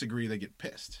 If you disagree, they get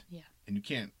pissed. Yeah. And you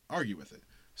can't argue with it.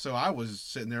 So I was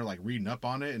sitting there like reading up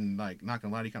on it and like not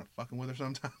gonna lie to you, kind of fucking with her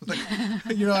sometimes. Like,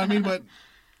 you know what I mean? But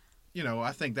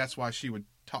I think that's why she would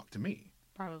talk to me.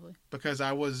 Probably. Because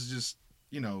I was just,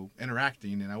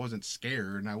 interacting and I wasn't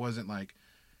scared and I wasn't like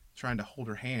trying to hold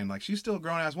her hand. Like, she's still a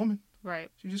grown ass woman. Right.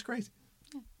 She's just crazy.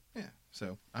 Yeah.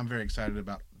 So I'm very excited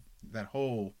about that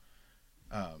whole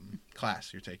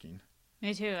class you're taking.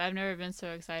 Me too. I've never been so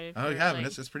excited. Oh, you haven't?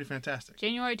 It's pretty fantastic.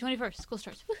 January 21st, school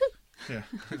starts. Woohoo! Yeah.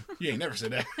 You ain't never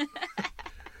said that.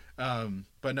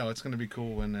 But no, it's going to be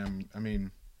cool. And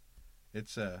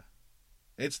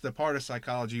it's the part of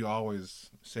psychology you always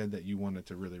said that you wanted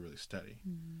to really, really study.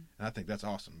 Mm-hmm. And I think that's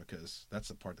awesome because that's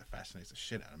the part that fascinates the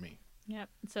shit out of me. Yep.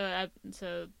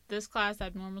 So this class,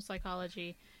 abnormal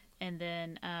psychology, and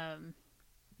then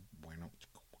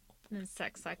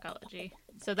sex psychology.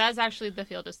 So that's actually the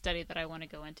field of study that I want to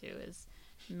go into is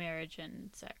marriage and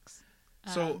sex.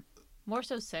 So more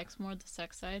so sex, more the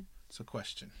sex side. It's a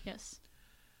question. Yes.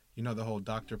 You know the whole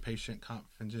doctor-patient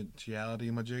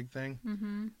confidentiality majig thing?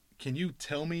 Mm-hmm. Can you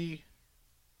tell me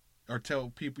or tell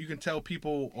people, you can tell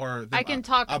people or I can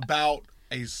talk about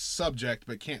a subject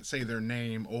but can't say their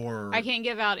name or... I can't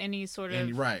give out any sort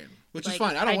of... Right. Which is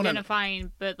fine. I don't want to...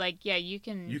 Identifying, but you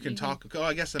can... You can talk... Oh,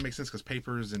 I guess that makes sense because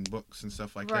papers and books and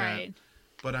stuff like that. Right.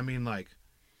 But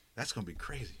that's going to be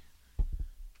crazy.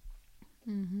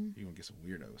 Mm-hmm. You're going to get some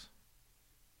weirdos.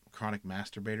 Chronic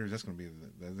masturbators, that's going to be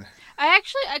the... I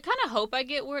kind of hope I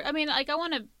get word... I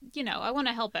want to, I want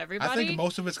to help everybody. I think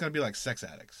most of it's going to be like sex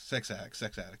addicts.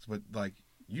 But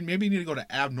you maybe need to go to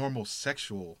abnormal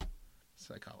sexual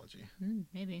psychology.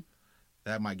 Maybe.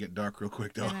 That might get dark real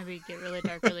quick, though. That might get really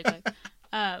dark really quick.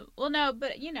 Well, no,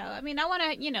 but, I want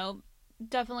to,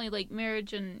 definitely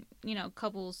marriage and,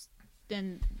 couples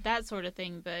and that sort of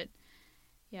thing. But,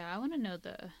 yeah, I want to know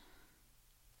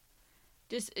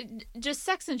just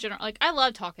sex in general. I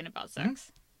love talking about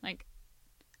sex. Mm-hmm.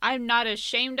 I'm not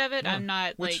ashamed of it. No. I'm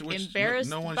not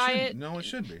embarrassed by it. No one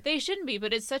should be. They shouldn't be,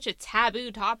 but it's such a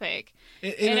taboo topic.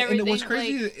 And what's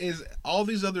crazy is all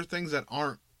these other things that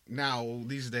aren't now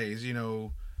these days,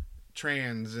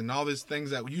 trans and all these things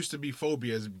that used to be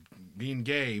phobias, being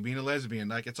gay, being a lesbian,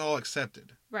 like it's all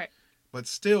accepted. Right. But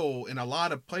still, in a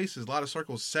lot of places, a lot of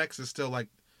circles, sex is still like,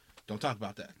 don't talk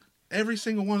about that. Every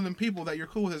single one of them people that you're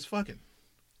cool with is fucking.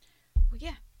 Well,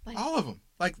 yeah. All of them.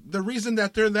 Like, the reason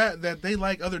that they're that they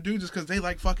like other dudes is because they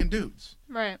like fucking dudes.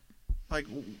 Right. Like,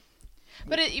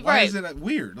 but why is it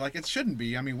weird? Like, it shouldn't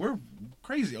be. I mean, we're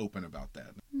crazy open about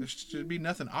that. There should be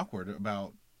nothing awkward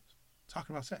about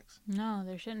talking about sex. No,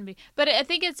 there shouldn't be. But I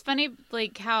think it's funny,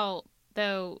 like, how,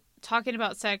 though, talking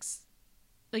about sex,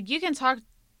 like, you can talk,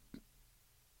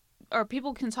 or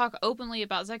people can talk openly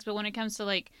about sex, but when it comes to,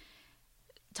 like,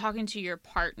 talking to your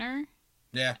partner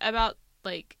about,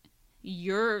 like,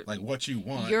 your like what you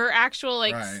want, your actual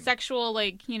like sexual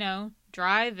like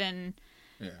drive and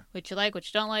what you like, what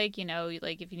you don't like,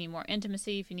 like if you need more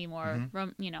intimacy, if you need more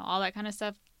all that kind of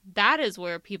stuff, that is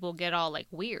where people get all like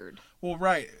weird. Well,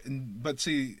 right, but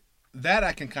see that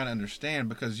I can kind of understand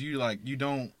because you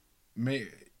don't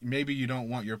maybe you don't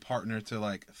want your partner to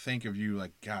like think of you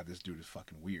like, God, this dude is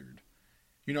fucking weird.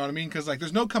 You know what I mean? Because like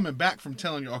there's no coming back from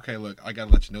telling you, okay, look, I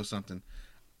gotta let you know something.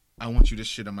 I want you to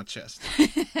shit on my chest.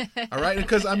 All right?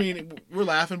 Because, I mean, we're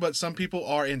laughing, but some people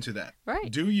are into that.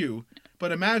 Right. Do you?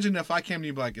 But imagine if I came to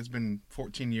you like, it's been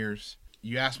 14 years.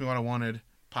 You asked me what I wanted.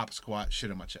 Pop a squat,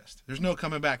 shit on my chest. There's no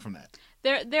coming back from that.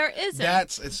 There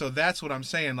isn't. So that's what I'm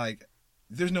saying. Like,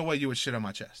 there's no way you would shit on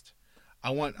my chest. I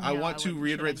want to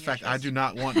reiterate the fact I do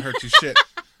not want her to shit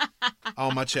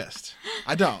on my chest.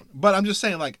 I don't. But I'm just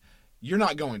saying, like, you're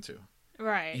not going to.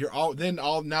 Right.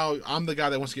 Now I'm the guy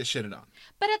that wants to get shitted on.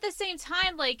 But at the same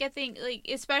time, like I think like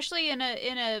especially in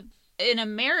a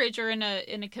marriage or in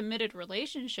a committed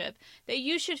relationship, that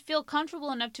you should feel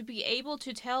comfortable enough to be able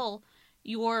to tell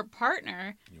your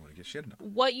partner you want to get shitted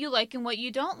on what you like and what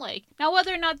you don't like. Now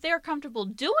whether or not they're comfortable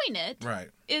doing it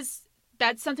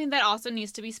that's something that also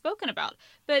needs to be spoken about.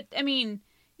 But I mean,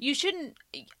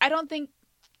 I don't think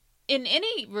in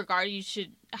any regard you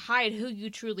should hide who you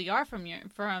truly are from your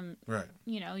person.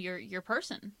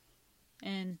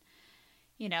 And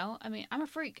I mean, I'm a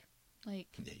freak. Like,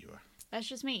 yeah, you are. That's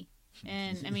just me.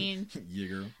 And I mean, yeah,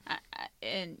 girl.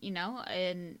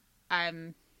 And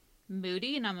I'm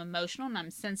moody and I'm emotional and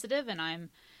I'm sensitive and I'm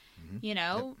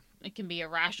it can be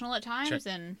irrational at times. Check.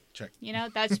 And check.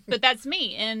 that's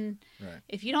me. And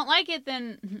if you don't like it,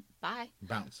 then bye.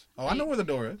 Bounce. Oh, I know where the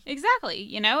door is.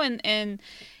 Exactly. And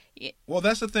well,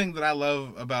 that's the thing that I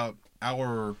love about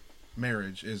our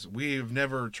marriage is we've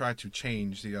never tried to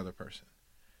change the other person.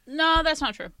 No, that's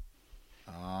not true.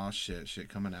 Oh, shit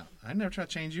coming out. I never tried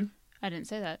to change you. I didn't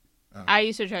say that. Oh. I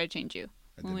used to try to change you.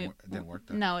 It didn't work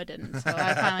though. No, it didn't. So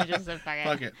I finally just said,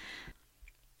 fuck it.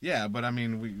 Yeah, but I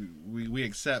mean, we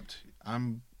accept. I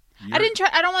didn't try.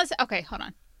 I don't want to say. Okay, hold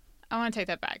on. I want to take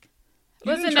that back.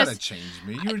 You didn't try to change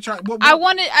me. You were trying. I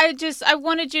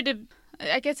wanted you to.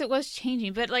 I guess it was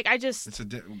changing, but like I just. It's a.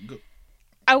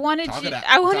 I wanted you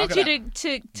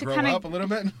to grow up a little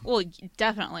bit. Well,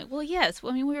 definitely. Well, yes.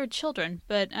 I mean, we were children,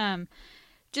 but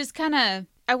just kind of.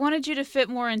 I wanted you to fit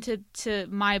more into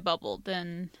my bubble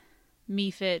than me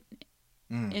fit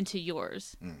into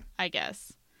yours. I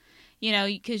guess.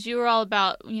 Because you were all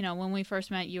about. When we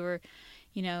first met, you were,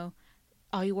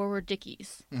 all you wore were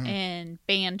Dickies and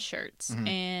band shirts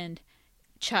and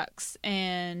Chucks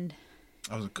and.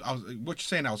 I was. What you're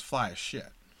saying? I was fly as shit.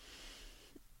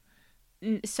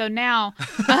 So now,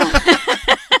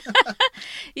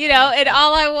 and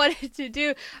all I wanted to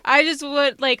do, I just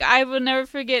would I will never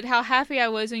forget how happy I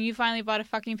was when you finally bought a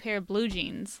fucking pair of blue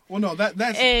jeans. Well, no,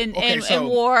 that's and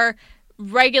wore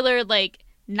regular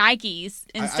Nikes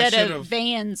instead of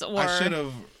Vans or. I should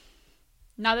have.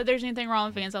 Not that there's anything wrong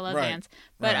with Vans. I love Vans,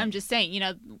 but I'm just saying,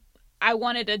 I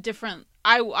wanted a different.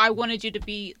 I wanted you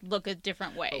to look a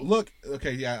different way. Look,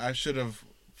 okay, yeah, I should have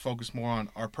focused more on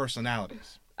our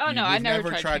personalities. Oh, no, I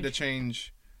never tried to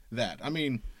change that. I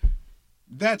mean,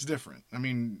 that's different. I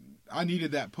mean, I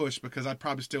needed that push because I'd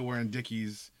probably still wearing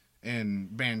Dickies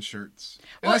and band shirts.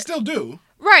 And I still do.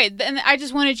 Right. And I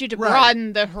just wanted you to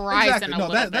broaden the horizon a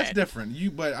little bit. That's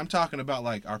different. But I'm talking about,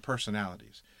 our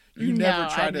personalities. You never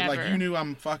tried to, you knew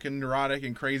I'm fucking neurotic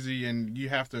and crazy and you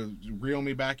have to reel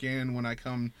me back in when I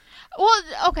come. Well,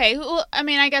 okay. Well, I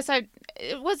mean, I guess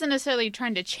it wasn't necessarily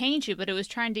trying to change you, but it was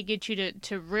trying to get you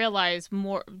to realize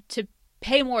more, to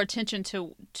pay more attention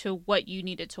to what you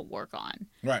needed to work on.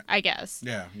 Right. I guess.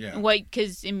 Yeah.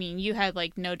 Because, I mean, you had,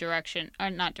 no direction, or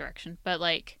not direction, but,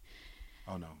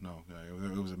 Oh, no.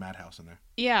 It was a madhouse in there.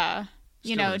 Yeah.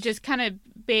 you know, just kind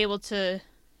of be able to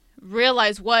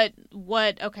realize what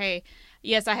okay,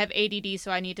 yes, I have ADD,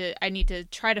 so I need to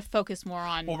try to focus more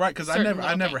on. Well, right, because I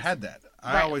never had that.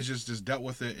 I always just dealt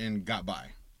with it and got by.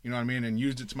 You know what I mean? And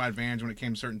used it to my advantage when it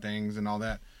came to certain things and all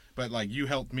that. But like you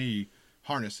helped me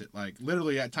harness it. Like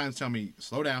literally at times tell me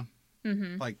slow down,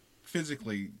 like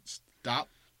physically stop,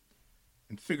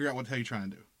 and figure out what the hell you're trying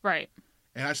to do. Right.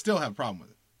 And I still have a problem with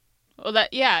it. Well,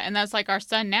 and that's like our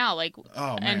son now, like,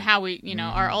 and how we, you know,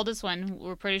 our oldest one,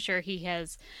 we're pretty sure he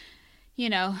has, you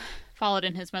know, followed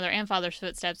in his mother and father's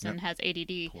footsteps and has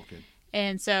ADD. Poor kid.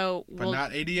 And so, but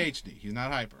not ADHD. He's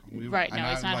not hyper. Right. No,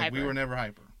 he's not hyper. We were never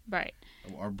hyper. Right.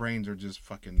 Our brains are just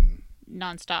fucking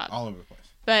nonstop, all over the place.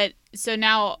 But so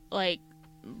now, like,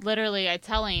 literally, I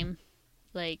tell him,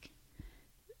 like,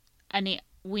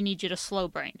 we need you to slow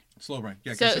brain. Slow brain.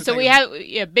 Yeah. So we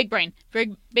have big brain.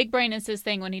 Big brain is his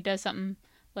thing when he does something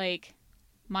like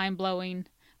mind blowing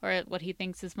or what he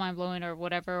thinks is mind blowing or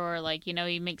whatever, or like, you know,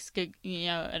 he makes good, you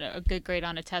know, a good grade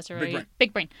on a test or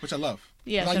big brain, which I love.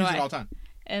 Yeah, I use it all the time.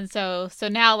 And so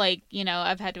now, like, you know,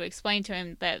 I've had to explain to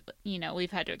him that, you know,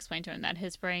 we've had to explain to him that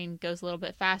his brain goes a little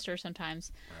bit faster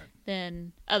sometimes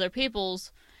than other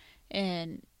people's,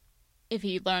 and if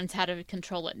he learns how to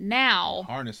control it now,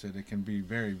 harness it, it can be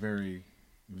very, very,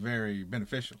 very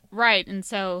beneficial. Right. And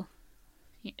so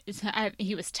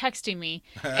he was texting me,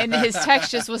 and his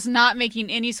text just was not making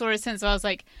any sort of sense. So I was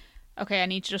like, okay, I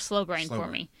need you to slow brain for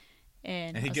me.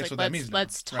 And he gets like, what that means.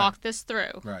 Let's talk this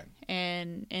through. Right.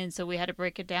 And so we had to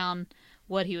break it down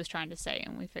what he was trying to say,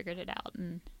 and we figured it out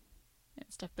and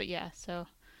stuff. But yeah, so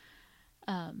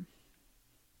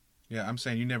yeah, I'm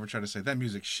saying you never try to say that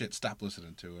music shit, stop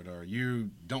listening to it, or you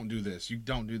don't do this, you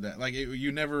don't do that. Like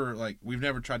you never, like, we've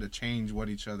never tried to change what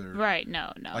each other. Right.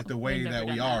 No. Like the way that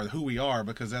we are, who we are,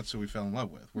 because that's who we fell in love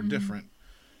with. We're different.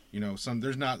 You know,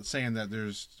 there's not saying that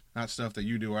there's not stuff that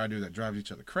you do or I do that drives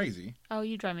each other crazy. Oh,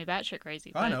 you drive me batshit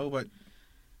crazy. I know, but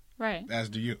right. As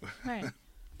do you. Right.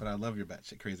 But I love your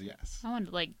batshit crazy ass. I wanted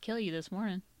to, like, kill you this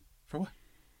morning. For what?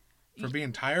 For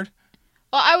being tired?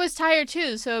 Well, I was tired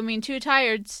too. So I mean, two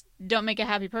tireds don't make a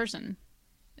happy person.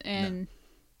 And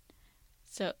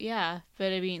so yeah,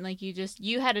 but I mean, like,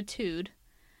 you had a tude,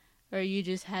 or you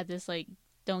just had this, like,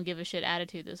 don't give a shit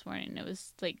attitude this morning. It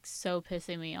was, like, so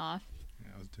pissing me off. Yeah,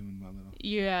 I was doing my little.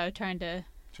 Yeah, trying to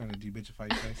de-bitchify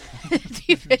your face.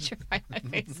 De-bitchify my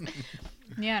face.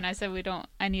 Yeah, and I said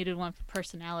I needed one for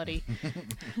personality.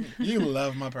 You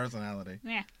love my personality.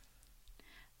 Yeah.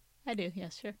 I do,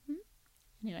 yes, sure.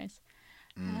 Anyways.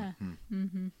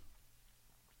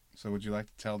 So would you like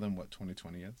to tell them what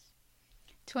 2020 is?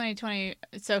 2020,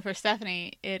 so for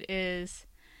Stephanie, it is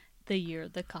the year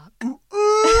of the cock.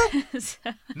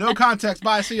 No context.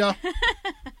 Bye, see y'all.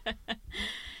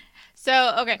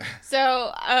 So, okay.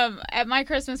 So, at my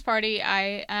Christmas party,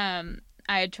 I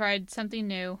had tried something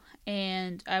new,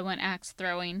 and I went axe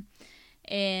throwing.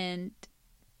 And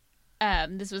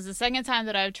this was the second time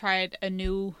that I've tried a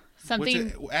new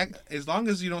something. As long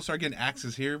as you don't start getting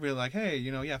axes here, be like, hey,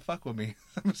 you know, yeah, fuck with me.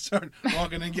 I'm going to start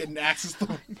walking and getting axes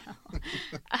thrown.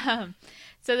 No.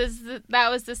 So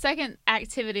that was the second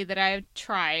activity that I've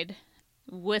tried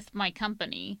with my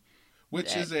company.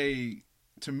 Which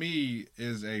to me,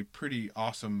 is a pretty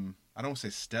awesome, I don't want to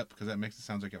say step, because that makes it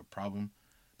sound like you have a problem.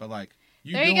 But, like,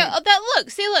 there you go. Oh,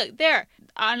 look, there.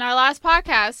 On our last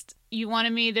podcast, you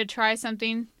wanted me to try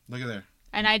something. Look at there.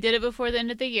 And I did it before the end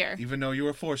of the year. Even though you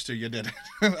were forced to, you did it.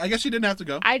 I guess you didn't have to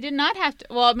go. I did not have to.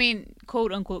 Well, I mean,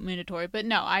 quote unquote mandatory. But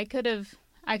no, I could have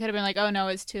been like, oh no,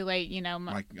 it's too late. You know,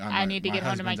 I need to get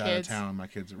home to my kids. Out of town, my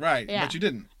kids. Right. Yeah. But you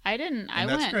didn't. I didn't. I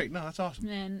went. That's great. No, that's awesome.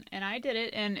 And I did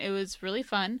it, and it was really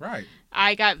fun. Right.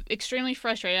 I got extremely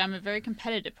frustrated. I'm a very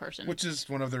competitive person. Which is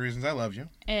one of the reasons I love you.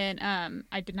 And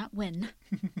I did not win,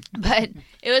 but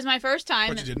it was my first time.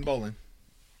 But you did in bowling.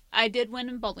 I did win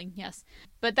in bowling, yes.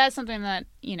 But that's something that,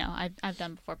 you know, I've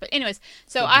done before. But anyways,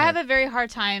 so I have a very hard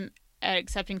time at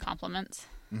accepting compliments.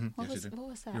 Mm-hmm. What was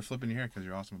that? You're flipping your hair because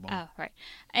you're awesome at bowling. Oh, right.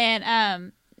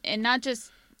 And not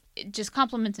just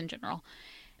compliments in general.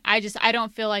 I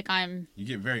don't feel like I'm... You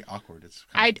get very awkward.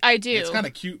 I do. It's kind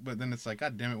of cute, but then it's like,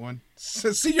 God damn it, one.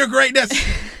 See your greatness!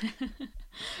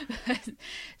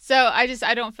 So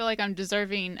I don't feel like I'm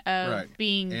deserving of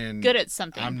being good at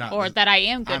something. That I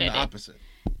am good at it. I'm the opposite.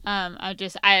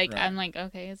 I'm like,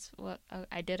 okay, it's what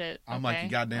I did it. I'm like, you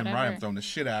goddamn whatever. Right, I'm throwing the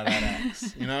shit out of that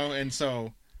axe, you know? And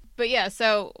so. But yeah,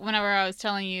 so whenever I was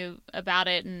telling you about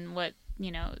it and what,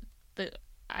 you know,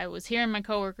 I was hearing my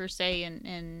coworkers say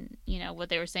and, you know, what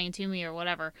they were saying to me or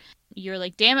whatever, you're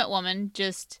like, damn it, woman,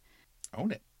 just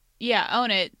own it. Yeah, own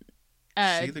it.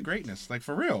 see the greatness. Like,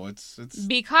 for real. It's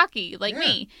be cocky like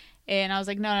me. And I was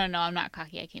like, no, I'm not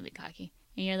cocky. I can't be cocky.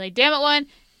 And you're like, damn it, one.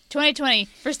 2020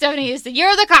 for Stephanie is the year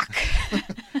of the cock.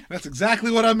 That's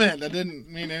exactly what I meant. I didn't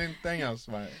mean anything else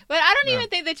by it. But I don't even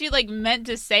think that you like meant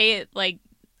to say it like,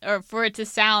 or for it to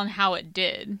sound how it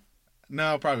did.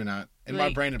 No, probably not. In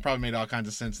my brain, it probably made all kinds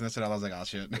of sense, and that's it. I was like, oh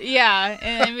shit. Yeah,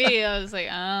 and in me, I was like, oh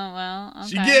well. Okay.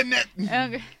 She getting it.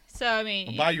 Okay. So I mean,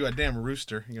 I'll buy you a damn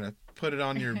rooster. You're gonna put it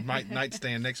on your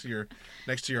nightstand next to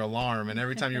your alarm, and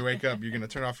every time you wake up, you're gonna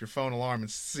turn off your phone alarm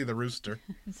and see the rooster.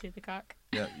 See the cock.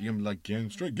 Yeah, you're gonna be like, get him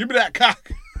straight. Give me that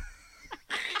cock.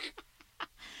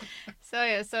 So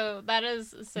yeah, so that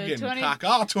is so you're getting cock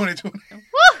all 2020.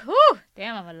 Woo!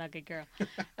 Damn, I'm a lucky girl.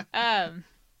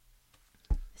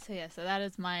 So yeah, so that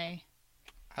is my.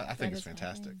 I think it's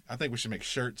fantastic. I think we should make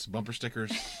shirts, bumper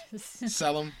stickers,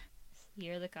 sell them.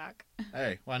 Year of the cock.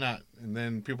 Hey, why not? And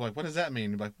then people are like, what does that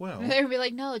mean? You're like, well. They'd be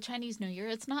like, no, Chinese New Year.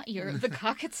 It's not Year of the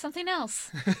cock. It's something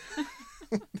else.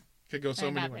 Could go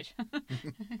so many ways.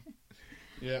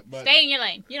 Yeah, but stay in your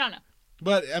lane. You don't know.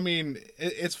 But I mean,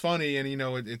 it's funny, and you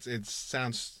know, it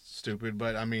sounds stupid,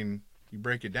 but I mean, you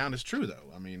break it down, it's true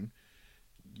though. I mean,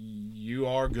 you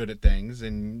are good at things,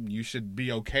 and you should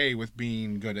be okay with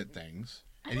being good at things,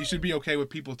 and you should be okay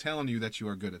with people telling you that you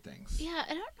are good at things. Yeah,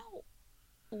 I don't know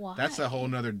why. That's a whole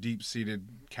nother deep-seated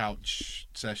couch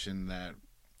session that.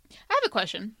 I have a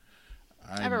question.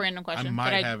 I have a random question. I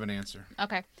might have an answer.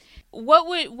 Okay. What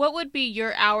would be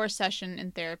your hour session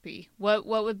in therapy? What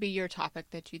would be your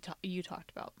topic that you talked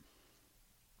about?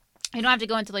 You don't have to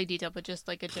go into like detail, but just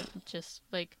like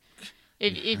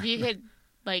if you could,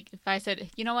 like, if I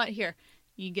said, you know what, here,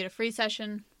 you get a free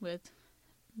session with,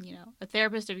 you know, a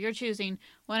therapist of your choosing,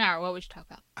 1 hour, what would you talk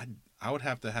about? I would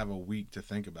have to have a week to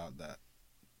think about that,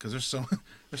 because there's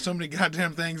so many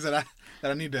goddamn things that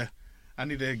I need to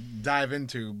dive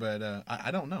into, but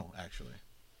I don't know, actually.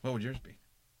 What would yours be?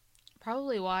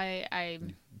 Probably why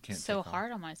I'm so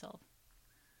hard on myself.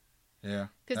 Yeah.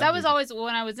 Because that was always,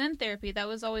 when I was in therapy, that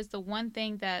was always the one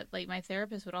thing that, like, my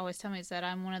therapist would always tell me, is that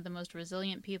I'm one of the most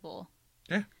resilient people.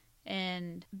 Yeah.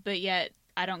 But yet,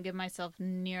 I don't give myself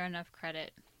near enough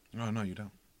credit. Oh, no, you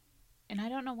don't. And I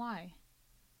don't know why.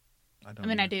 I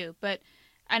mean, I do, but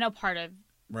I know part of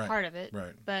it.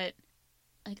 Right. But,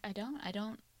 like, I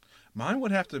don't. Mine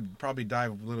would have to probably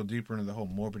dive a little deeper into the whole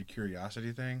morbid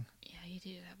curiosity thing. Yeah, you do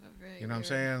have a very. You know what I'm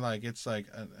saying? Like, it's like,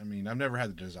 I mean, I've never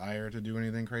had the desire to do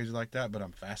anything crazy like that, but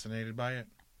I'm fascinated by it.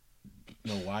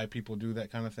 Know why people do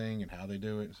that kind of thing and how they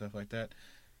do it and stuff like that.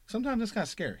 Sometimes it's kind of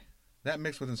scary. That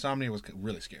mixed with insomnia was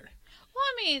really scary. Well,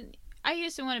 I mean, I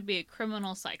used to want to be a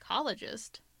criminal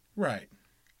psychologist. Right.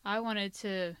 I wanted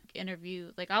to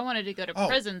interview, like, I wanted to go to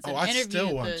prisons and interview. I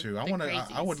still want to.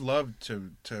 I would love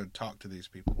to talk to these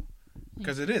people.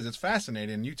 Because it's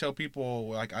fascinating. You tell people,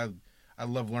 like, I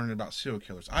love learning about serial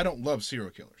killers. I don't love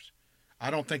serial killers. I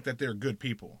don't think that they're good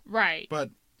people. Right.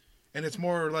 And it's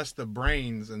more or less the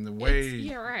brains and the way.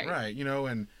 Yeah, right. Right, you know,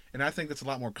 and I think that's a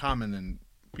lot more common than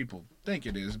people think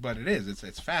it is, but it is.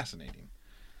 It's fascinating.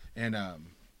 And,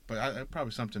 but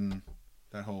probably something,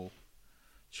 that whole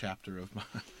chapter of my,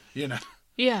 you know.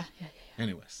 Yeah.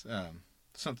 Anyways,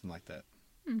 something like that.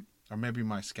 Or maybe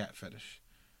my scat fetish.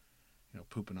 You know,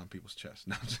 pooping on people's chests.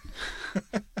 No,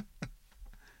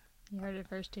 you heard it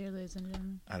first here, ladies and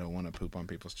gentlemen. I don't want to poop on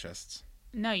people's chests.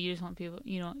 No, you just want people.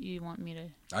 You want me to.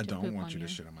 I don't want you to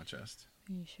shit on my chest.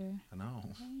 Are you sure? No.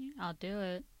 I'll do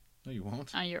it. No, you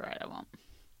won't. Oh, you're right. I won't.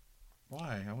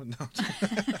 Why? I wouldn't.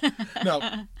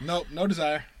 No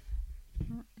desire.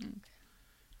 Okay.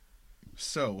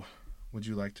 So, would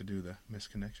you like to do the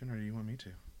misconnection, or do you want me to?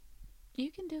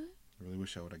 You can do it. I really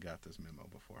wish I would have got this memo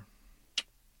before.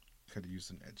 Could have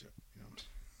used an edge up, you know.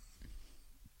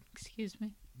 Excuse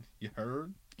me. You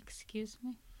heard? Excuse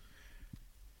me.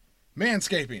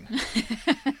 Manscaping.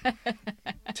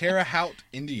 Terre Haute,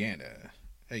 Indiana.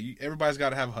 Hey, everybody's got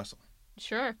to have a hustle.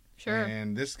 Sure.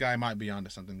 And this guy might be onto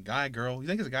something. Guy, girl. You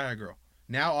think it's a guy or a girl?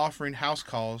 Now offering house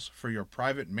calls for your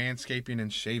private manscaping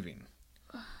and shaving.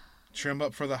 Trim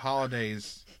up for the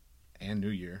holidays and New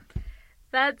Year.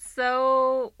 That's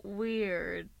so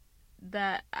weird.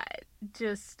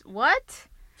 What?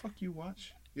 Fuck you,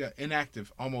 watch. Yeah,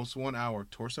 inactive, almost 1 hour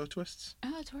torso twists.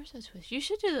 Oh, torso twists. You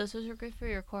should do those. Those are great for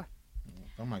your core.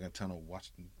 I'm not going to tell no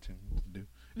watch to do.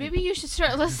 Maybe you should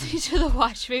start listening to the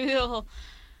watch. Maybe it'll...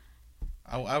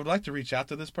 I would like to reach out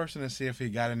to this person and see if he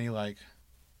got any, like,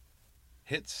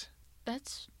 hits.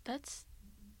 That's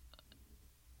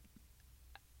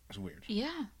weird.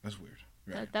 Yeah. That's weird.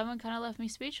 Right. That one kind of left me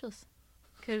speechless.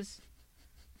 Because,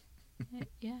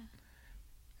 yeah.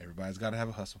 Everybody's got to have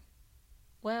a hustle.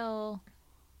 Well,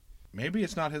 Maybe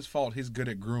it's not his fault. He's good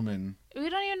at grooming. We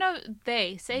don't even know.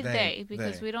 They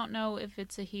because we don't know if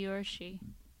it's a he or a she.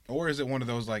 Or is it one of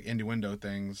those like innuendo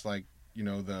things, like, you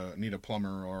know, need a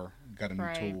plumber or got a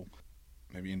new tool?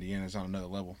 Maybe Indiana's on another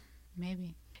level.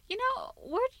 Maybe. You know,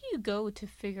 where do you go to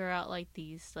figure out like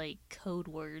these like code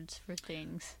words for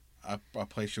things? A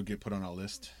place you'll get put on a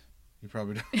list. You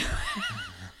probably don't.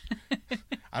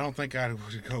 I don't think I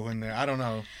would go in there. I don't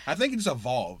know. I think it just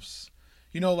evolves.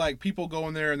 You know, like people go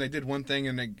in there and they did one thing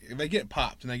and they get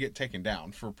popped and they get taken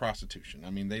down for prostitution. I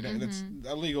mean, that's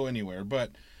illegal anywhere,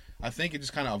 but I think it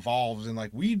just kind of evolves, and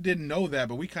like we didn't know that,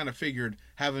 but we kind of figured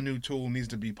have a new tool needs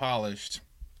to be polished.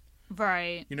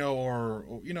 Right. You know,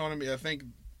 or you know what I mean? I think.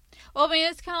 Well, I mean,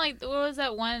 it's kind of like, what was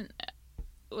that one?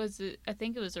 I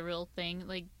think it was a real thing.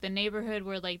 Like the neighborhood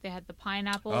where like they had the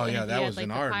pineapple. Oh yeah, that was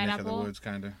in our neck of the woods,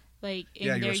 kind of. Like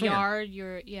in their yard,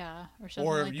 or something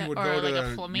or like you that, would or go like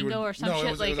to a flamingo or some shit. No,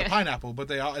 it was a pineapple, but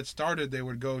they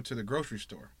would go to the grocery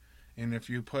store, and if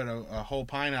you put a whole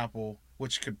pineapple,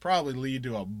 which could probably lead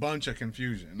to a bunch of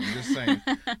confusion. I'm just saying,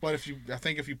 but I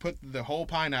think if you put the whole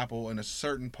pineapple in a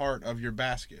certain part of your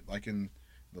basket, like in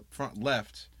the front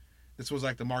left, this was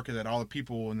like the market that all the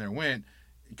people in there went.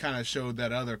 It kind of showed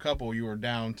that other couple you were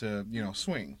down to,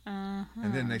 swing, and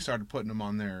then they started putting them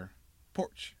on their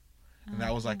porch. And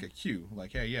that was like a cue.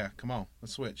 Like, hey, yeah, come on,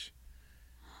 let's switch.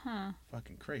 Huh.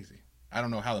 Fucking crazy. I don't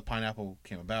know how the pineapple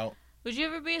came about. Would you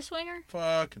ever be a swinger?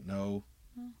 Fuck, no.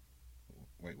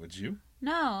 Wait, would you?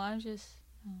 No, I'm just...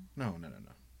 No.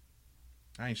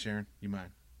 I ain't sharing. You mine.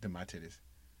 They're my titties.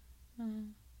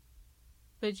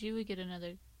 But you would get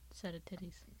another set of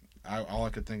titties. All I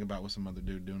could think about was some other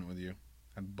dude doing it with you.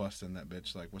 I'd bust in that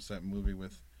bitch. Like, what's that movie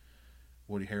with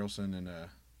Woody Harrelson and,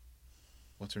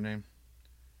 what's her name?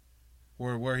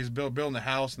 Where he's building the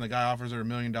house and the guy offers her $1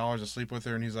 million to sleep with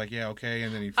her and he's like, yeah, okay,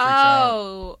 and then he freaks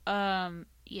out.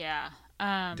 Yeah.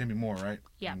 Demi Moore, right?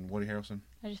 Yeah. And Woody Harrelson.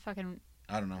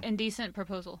 I don't know. Indecent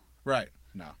Proposal. Right.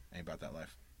 No, ain't about that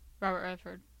life. Robert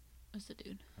Redford was the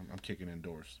dude. I'm kicking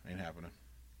indoors. Ain't happening.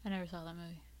 I never saw that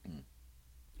movie.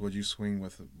 Would you swing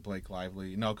with Blake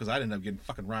Lively? No, because I'd end up getting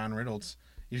fucking Ryan Reynolds.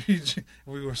 We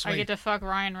were swinging. I get to fuck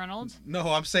Ryan Reynolds? No,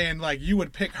 I'm saying like you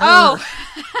would pick her. Oh!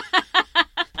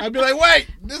 I'd be like, wait,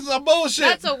 this is a bullshit.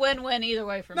 That's a win-win either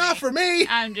way for me. Not for me.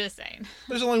 I'm just saying.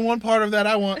 There's only one part of that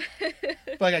I want.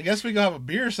 Like, I guess we go have a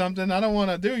beer or something. I don't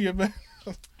want to do you, but...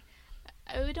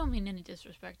 We don't mean any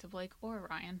disrespect to Blake or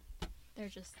Ryan. They're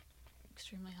just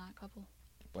extremely hot couple.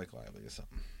 Blake Lively is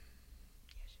something.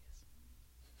 Yeah, she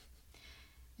is.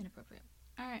 Inappropriate.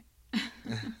 All right.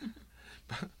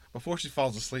 Before she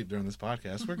falls asleep during this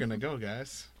podcast, we're going to go,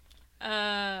 guys.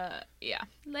 Yeah.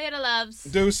 Later, loves.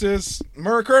 Deuces.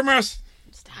 Merry Christmas.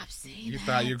 Stop saying You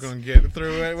thought you were going to get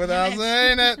through it without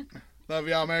saying it. Love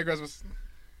y'all. Merry Christmas.